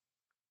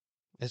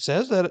 It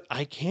says that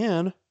I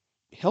can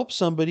help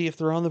somebody if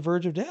they're on the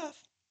verge of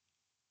death.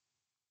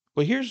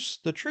 But here's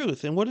the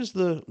truth. And what does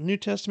the New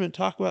Testament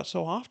talk about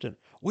so often?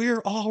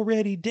 We're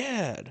already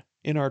dead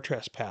in our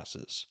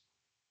trespasses.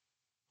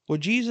 What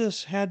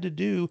Jesus had to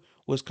do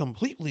was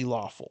completely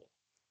lawful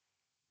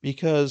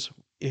because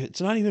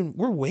it's not even,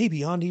 we're way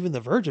beyond even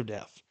the verge of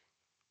death.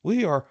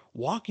 We are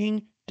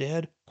walking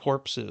dead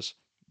corpses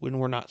when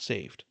we're not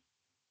saved.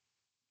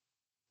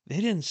 They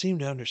didn't seem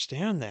to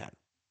understand that.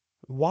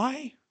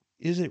 Why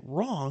is it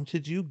wrong to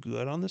do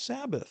good on the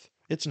Sabbath?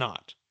 It's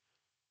not.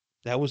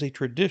 That was a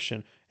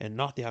tradition and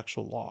not the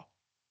actual law.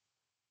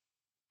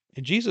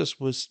 And Jesus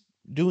was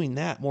doing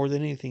that more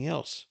than anything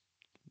else.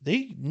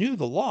 They knew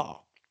the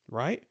law,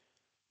 right?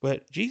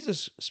 But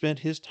Jesus spent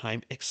his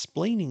time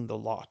explaining the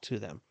law to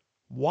them,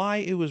 why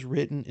it was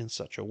written in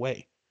such a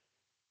way.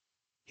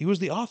 He was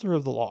the author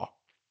of the law.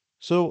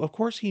 So, of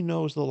course, he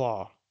knows the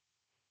law.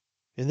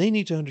 And they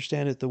need to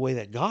understand it the way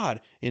that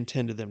God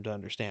intended them to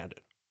understand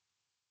it,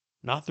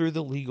 not through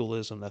the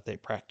legalism that they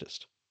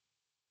practiced.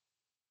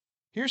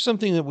 Here's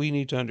something that we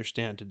need to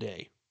understand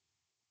today.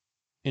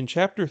 In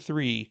chapter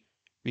 3,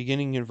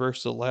 beginning in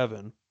verse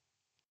 11,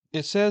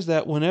 it says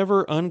that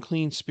whenever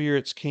unclean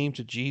spirits came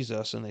to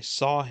Jesus and they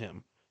saw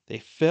him, they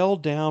fell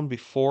down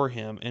before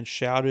him and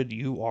shouted,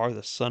 "You are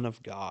the Son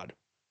of God."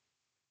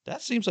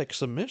 That seems like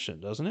submission,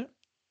 doesn't it?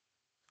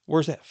 Or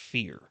is that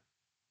fear?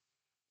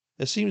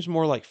 It seems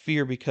more like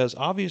fear because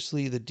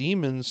obviously the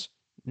demons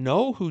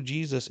know who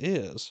Jesus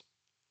is,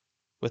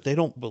 but they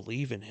don't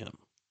believe in him.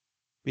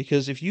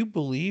 Because if you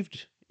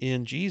believed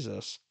in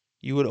Jesus,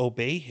 you would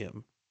obey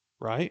him,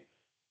 right?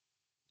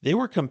 They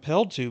were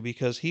compelled to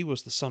because he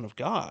was the Son of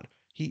God.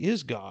 He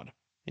is God,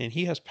 and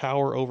he has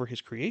power over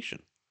his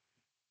creation.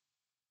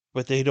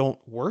 But they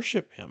don't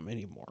worship him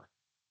anymore.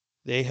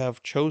 They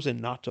have chosen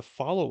not to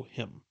follow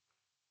him.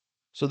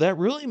 So that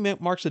really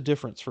marks a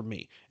difference for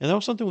me. And that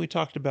was something we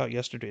talked about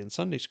yesterday in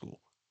Sunday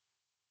school.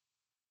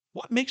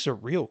 What makes a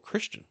real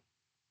Christian?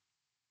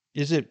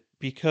 Is it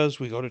because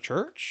we go to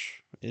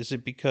church? Is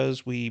it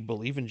because we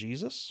believe in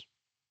Jesus?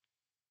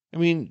 I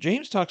mean,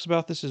 James talks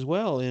about this as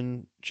well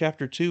in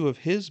chapter 2 of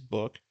his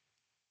book,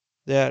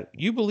 that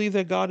you believe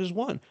that God is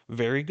one.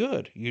 Very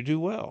good. You do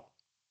well.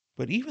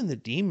 But even the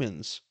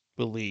demons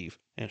believe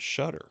and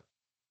shudder.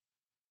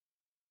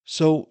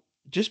 So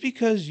just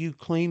because you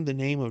claim the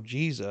name of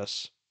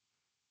Jesus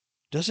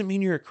doesn't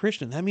mean you're a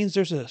Christian. That means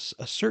there's a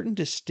certain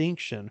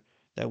distinction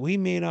that we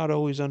may not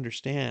always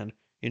understand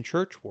in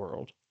church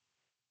world.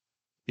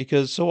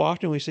 Because so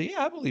often we say,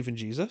 yeah, I believe in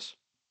Jesus.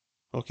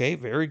 Okay,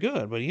 very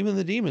good. But even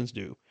the demons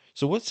do.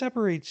 So what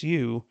separates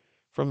you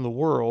from the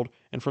world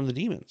and from the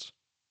demons?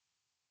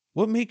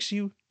 What makes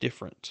you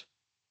different?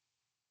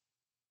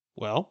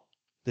 Well,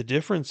 the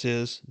difference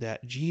is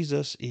that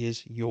Jesus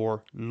is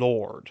your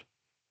Lord.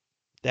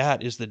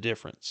 That is the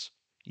difference.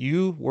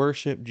 You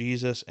worship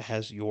Jesus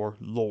as your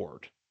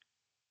Lord,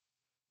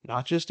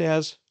 not just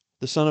as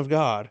the Son of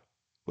God,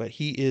 but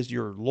he is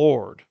your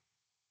Lord.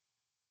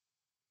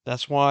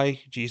 That's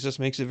why Jesus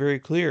makes it very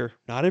clear,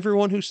 not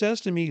everyone who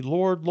says to me,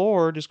 Lord,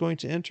 Lord, is going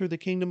to enter the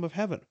kingdom of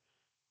heaven,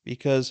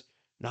 because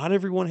not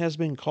everyone has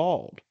been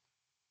called.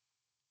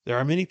 There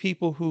are many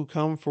people who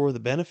come for the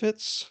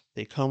benefits,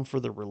 they come for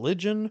the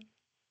religion,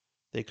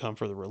 they come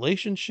for the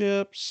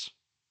relationships,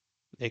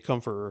 they come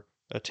for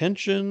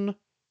attention,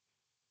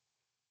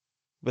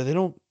 but they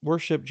don't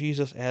worship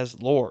Jesus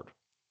as Lord.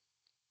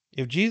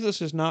 If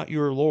Jesus is not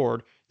your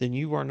Lord, then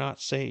you are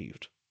not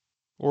saved,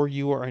 or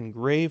you are in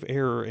grave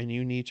error and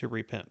you need to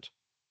repent.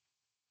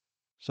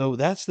 So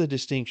that's the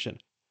distinction.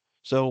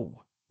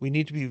 So we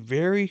need to be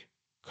very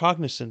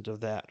cognizant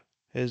of that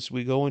as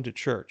we go into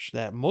church,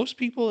 that most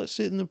people that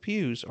sit in the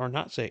pews are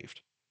not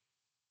saved.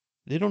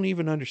 They don't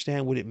even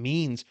understand what it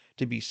means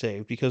to be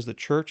saved because the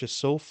church is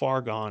so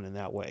far gone in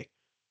that way.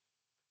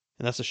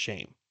 And that's a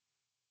shame.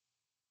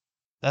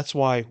 That's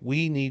why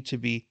we need to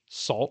be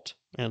salt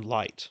and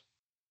light.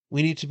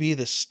 We need to be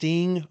the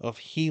sting of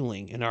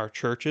healing in our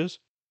churches,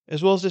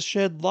 as well as to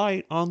shed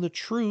light on the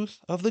truth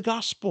of the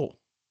gospel.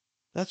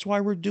 That's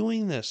why we're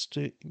doing this,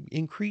 to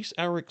increase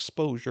our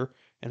exposure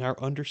and our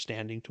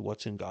understanding to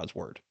what's in God's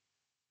word.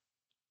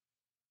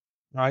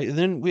 All right, and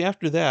then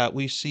after that,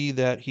 we see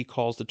that he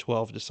calls the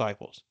 12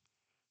 disciples.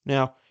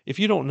 Now, if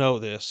you don't know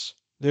this,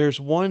 there's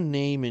one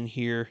name in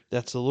here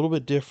that's a little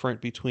bit different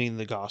between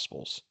the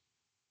gospels,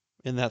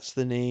 and that's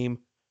the name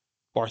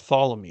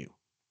Bartholomew.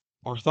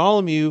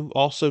 Bartholomew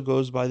also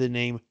goes by the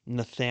name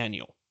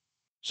Nathaniel.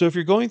 So if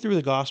you're going through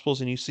the gospels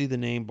and you see the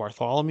name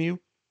Bartholomew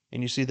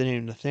and you see the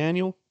name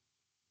Nathaniel,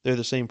 they're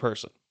the same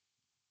person.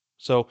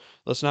 So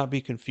let's not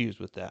be confused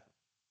with that.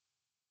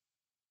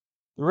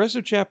 The rest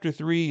of chapter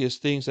 3 is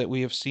things that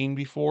we have seen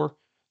before,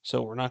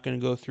 so we're not going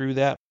to go through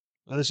that.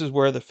 This is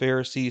where the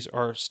Pharisees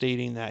are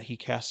stating that he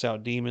casts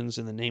out demons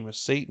in the name of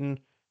Satan,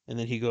 and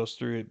then he goes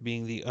through it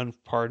being the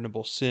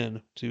unpardonable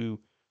sin to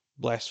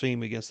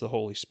blaspheme against the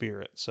Holy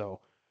Spirit. So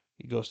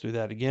he goes through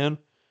that again.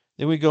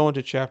 Then we go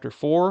into chapter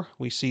 4.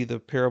 We see the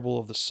parable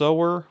of the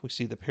sower, we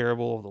see the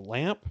parable of the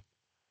lamp,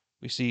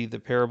 we see the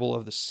parable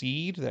of the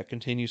seed that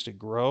continues to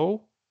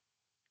grow.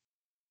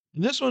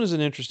 And this one is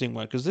an interesting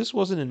one because this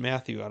wasn't in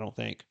Matthew, I don't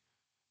think.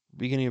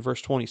 Beginning of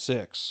verse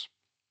 26.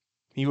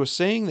 He was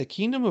saying the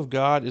kingdom of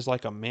God is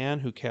like a man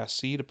who casts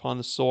seed upon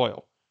the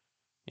soil.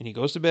 And he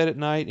goes to bed at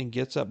night and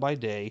gets up by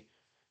day,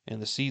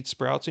 and the seed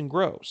sprouts and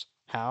grows.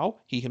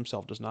 How? He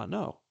himself does not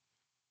know.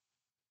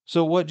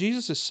 So, what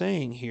Jesus is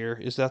saying here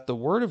is that the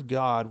word of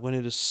God, when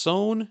it is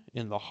sown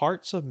in the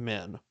hearts of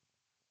men,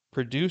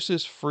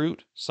 produces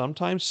fruit,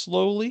 sometimes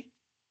slowly,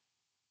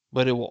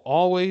 but it will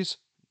always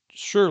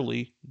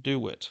surely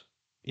do it,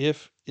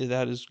 if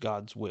that is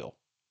God's will.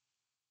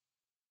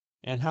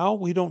 And how?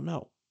 We don't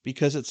know,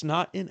 because it's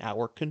not in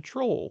our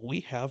control.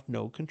 We have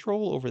no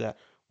control over that.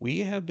 We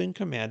have been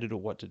commanded of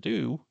what to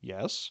do,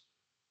 yes,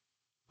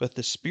 but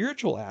the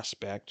spiritual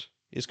aspect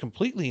is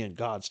completely in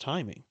God's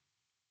timing.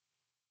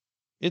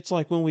 It's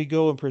like when we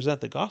go and present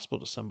the gospel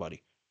to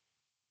somebody.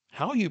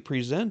 How you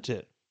present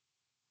it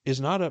is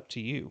not up to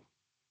you,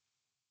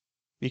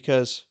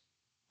 because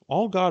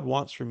all God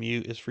wants from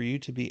you is for you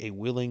to be a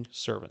willing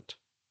servant.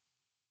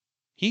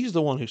 He's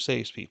the one who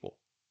saves people.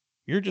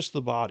 You're just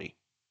the body.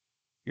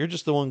 You're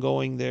just the one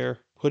going there,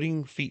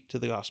 putting feet to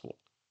the gospel.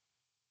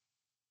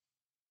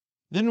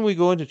 Then we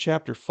go into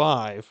chapter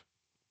 5,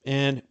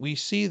 and we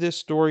see this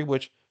story,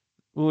 which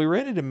when we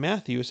read it in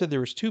Matthew, it said there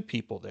was two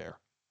people there.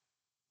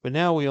 But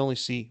now we only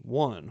see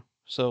one.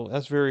 So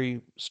that's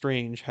very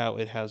strange how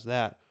it has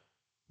that.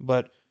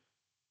 But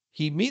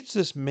he meets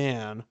this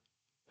man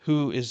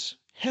who is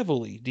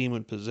heavily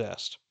demon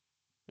possessed.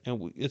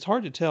 And it's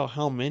hard to tell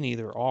how many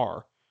there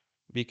are,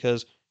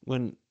 because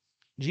when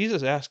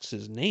Jesus asks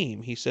his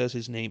name, he says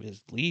his name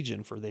is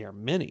Legion, for they are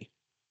many.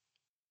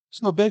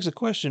 So it begs the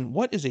question,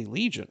 what is a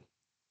legion?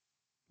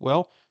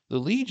 Well, the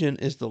legion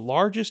is the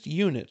largest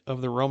unit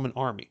of the Roman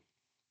army.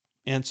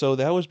 And so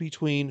that was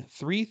between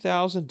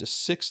 3,000 to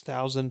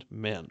 6,000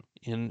 men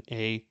in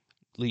a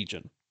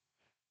legion.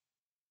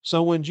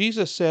 So when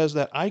Jesus says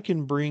that I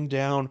can bring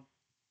down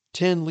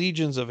 10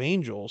 legions of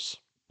angels,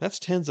 that's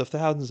tens of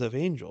thousands of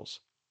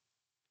angels.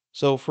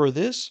 So for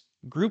this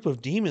group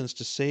of demons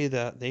to say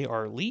that they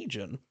are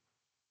legion,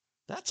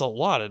 that's a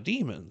lot of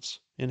demons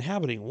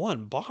inhabiting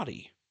one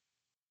body.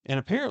 And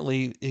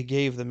apparently it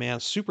gave the man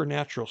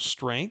supernatural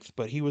strength,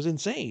 but he was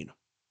insane.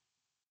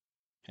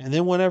 And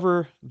then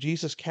whenever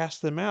Jesus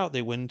cast them out,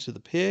 they went into the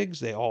pigs,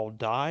 they all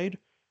died,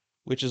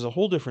 which is a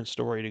whole different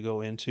story to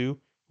go into,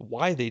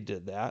 why they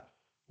did that,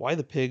 why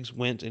the pigs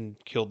went and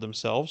killed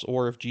themselves,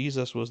 or if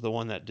Jesus was the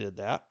one that did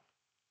that.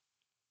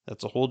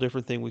 That's a whole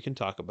different thing we can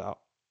talk about.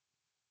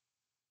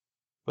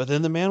 But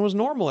then the man was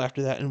normal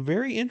after that, and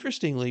very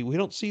interestingly, we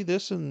don't see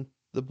this in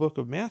the book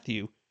of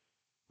Matthew,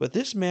 But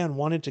this man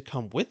wanted to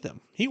come with them.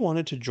 He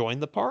wanted to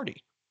join the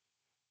party.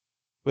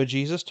 But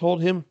Jesus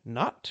told him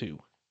not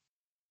to.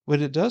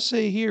 But it does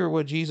say here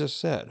what Jesus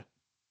said.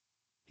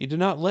 He did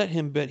not let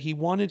him, but he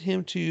wanted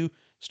him to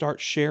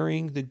start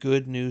sharing the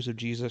good news of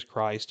Jesus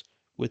Christ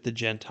with the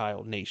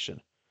Gentile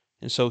nation.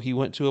 And so he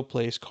went to a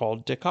place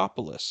called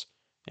Decapolis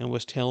and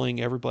was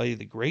telling everybody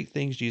the great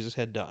things Jesus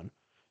had done.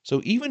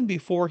 So even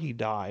before he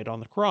died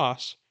on the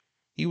cross,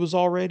 he was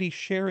already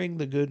sharing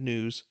the good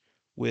news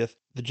with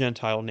the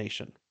Gentile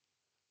nation.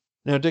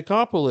 Now,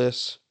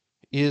 Decapolis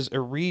is a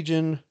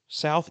region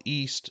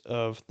southeast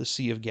of the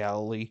Sea of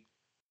Galilee,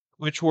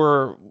 which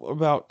were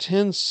about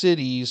 10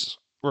 cities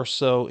or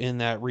so in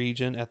that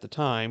region at the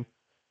time,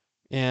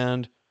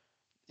 and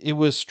it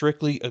was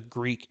strictly a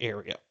Greek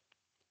area.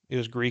 It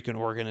was Greek in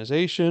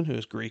organization, it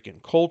was Greek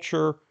in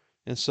culture,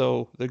 and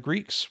so the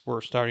Greeks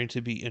were starting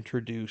to be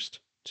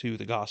introduced to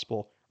the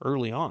gospel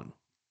early on.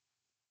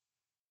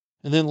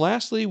 And then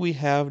lastly, we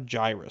have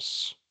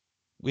Jairus.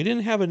 We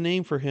didn't have a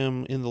name for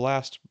him in the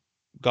last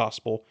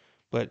gospel,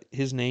 but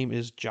his name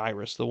is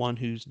Jairus, the one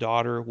whose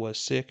daughter was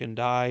sick and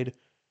died.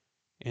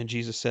 And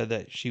Jesus said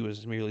that she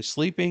was merely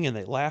sleeping, and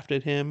they laughed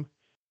at him.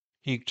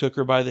 He took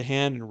her by the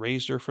hand and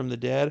raised her from the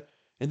dead.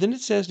 And then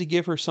it says to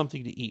give her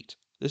something to eat.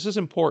 This is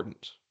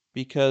important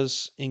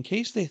because, in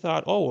case they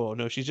thought, oh, well,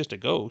 no, she's just a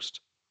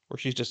ghost or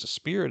she's just a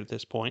spirit at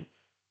this point,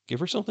 give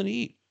her something to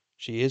eat.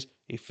 She is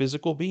a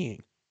physical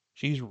being.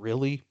 She's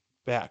really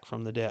back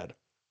from the dead.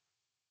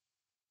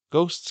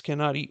 Ghosts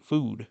cannot eat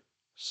food.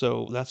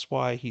 So that's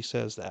why he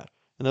says that.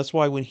 And that's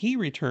why when he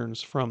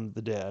returns from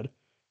the dead,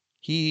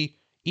 he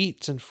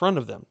eats in front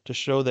of them to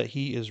show that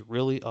he is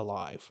really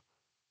alive.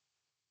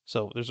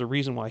 So there's a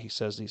reason why he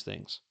says these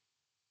things.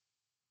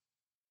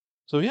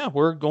 So yeah,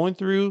 we're going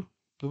through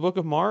the book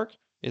of Mark.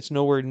 It's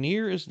nowhere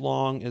near as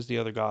long as the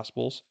other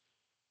gospels,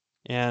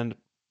 and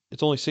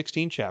it's only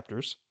 16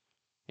 chapters.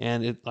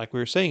 And it, like we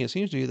were saying, it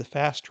seems to be the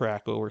fast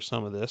track over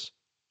some of this.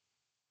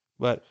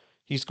 But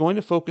he's going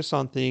to focus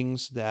on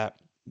things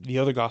that the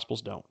other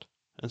gospels don't.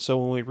 And so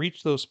when we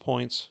reach those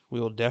points, we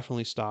will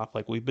definitely stop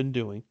like we've been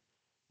doing,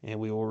 and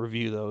we will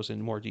review those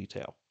in more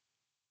detail.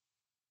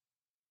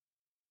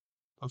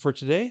 But for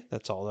today,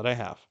 that's all that I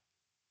have.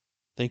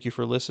 Thank you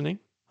for listening.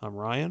 I'm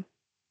Ryan,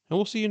 and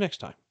we'll see you next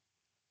time.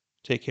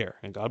 Take care,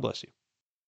 and God bless you.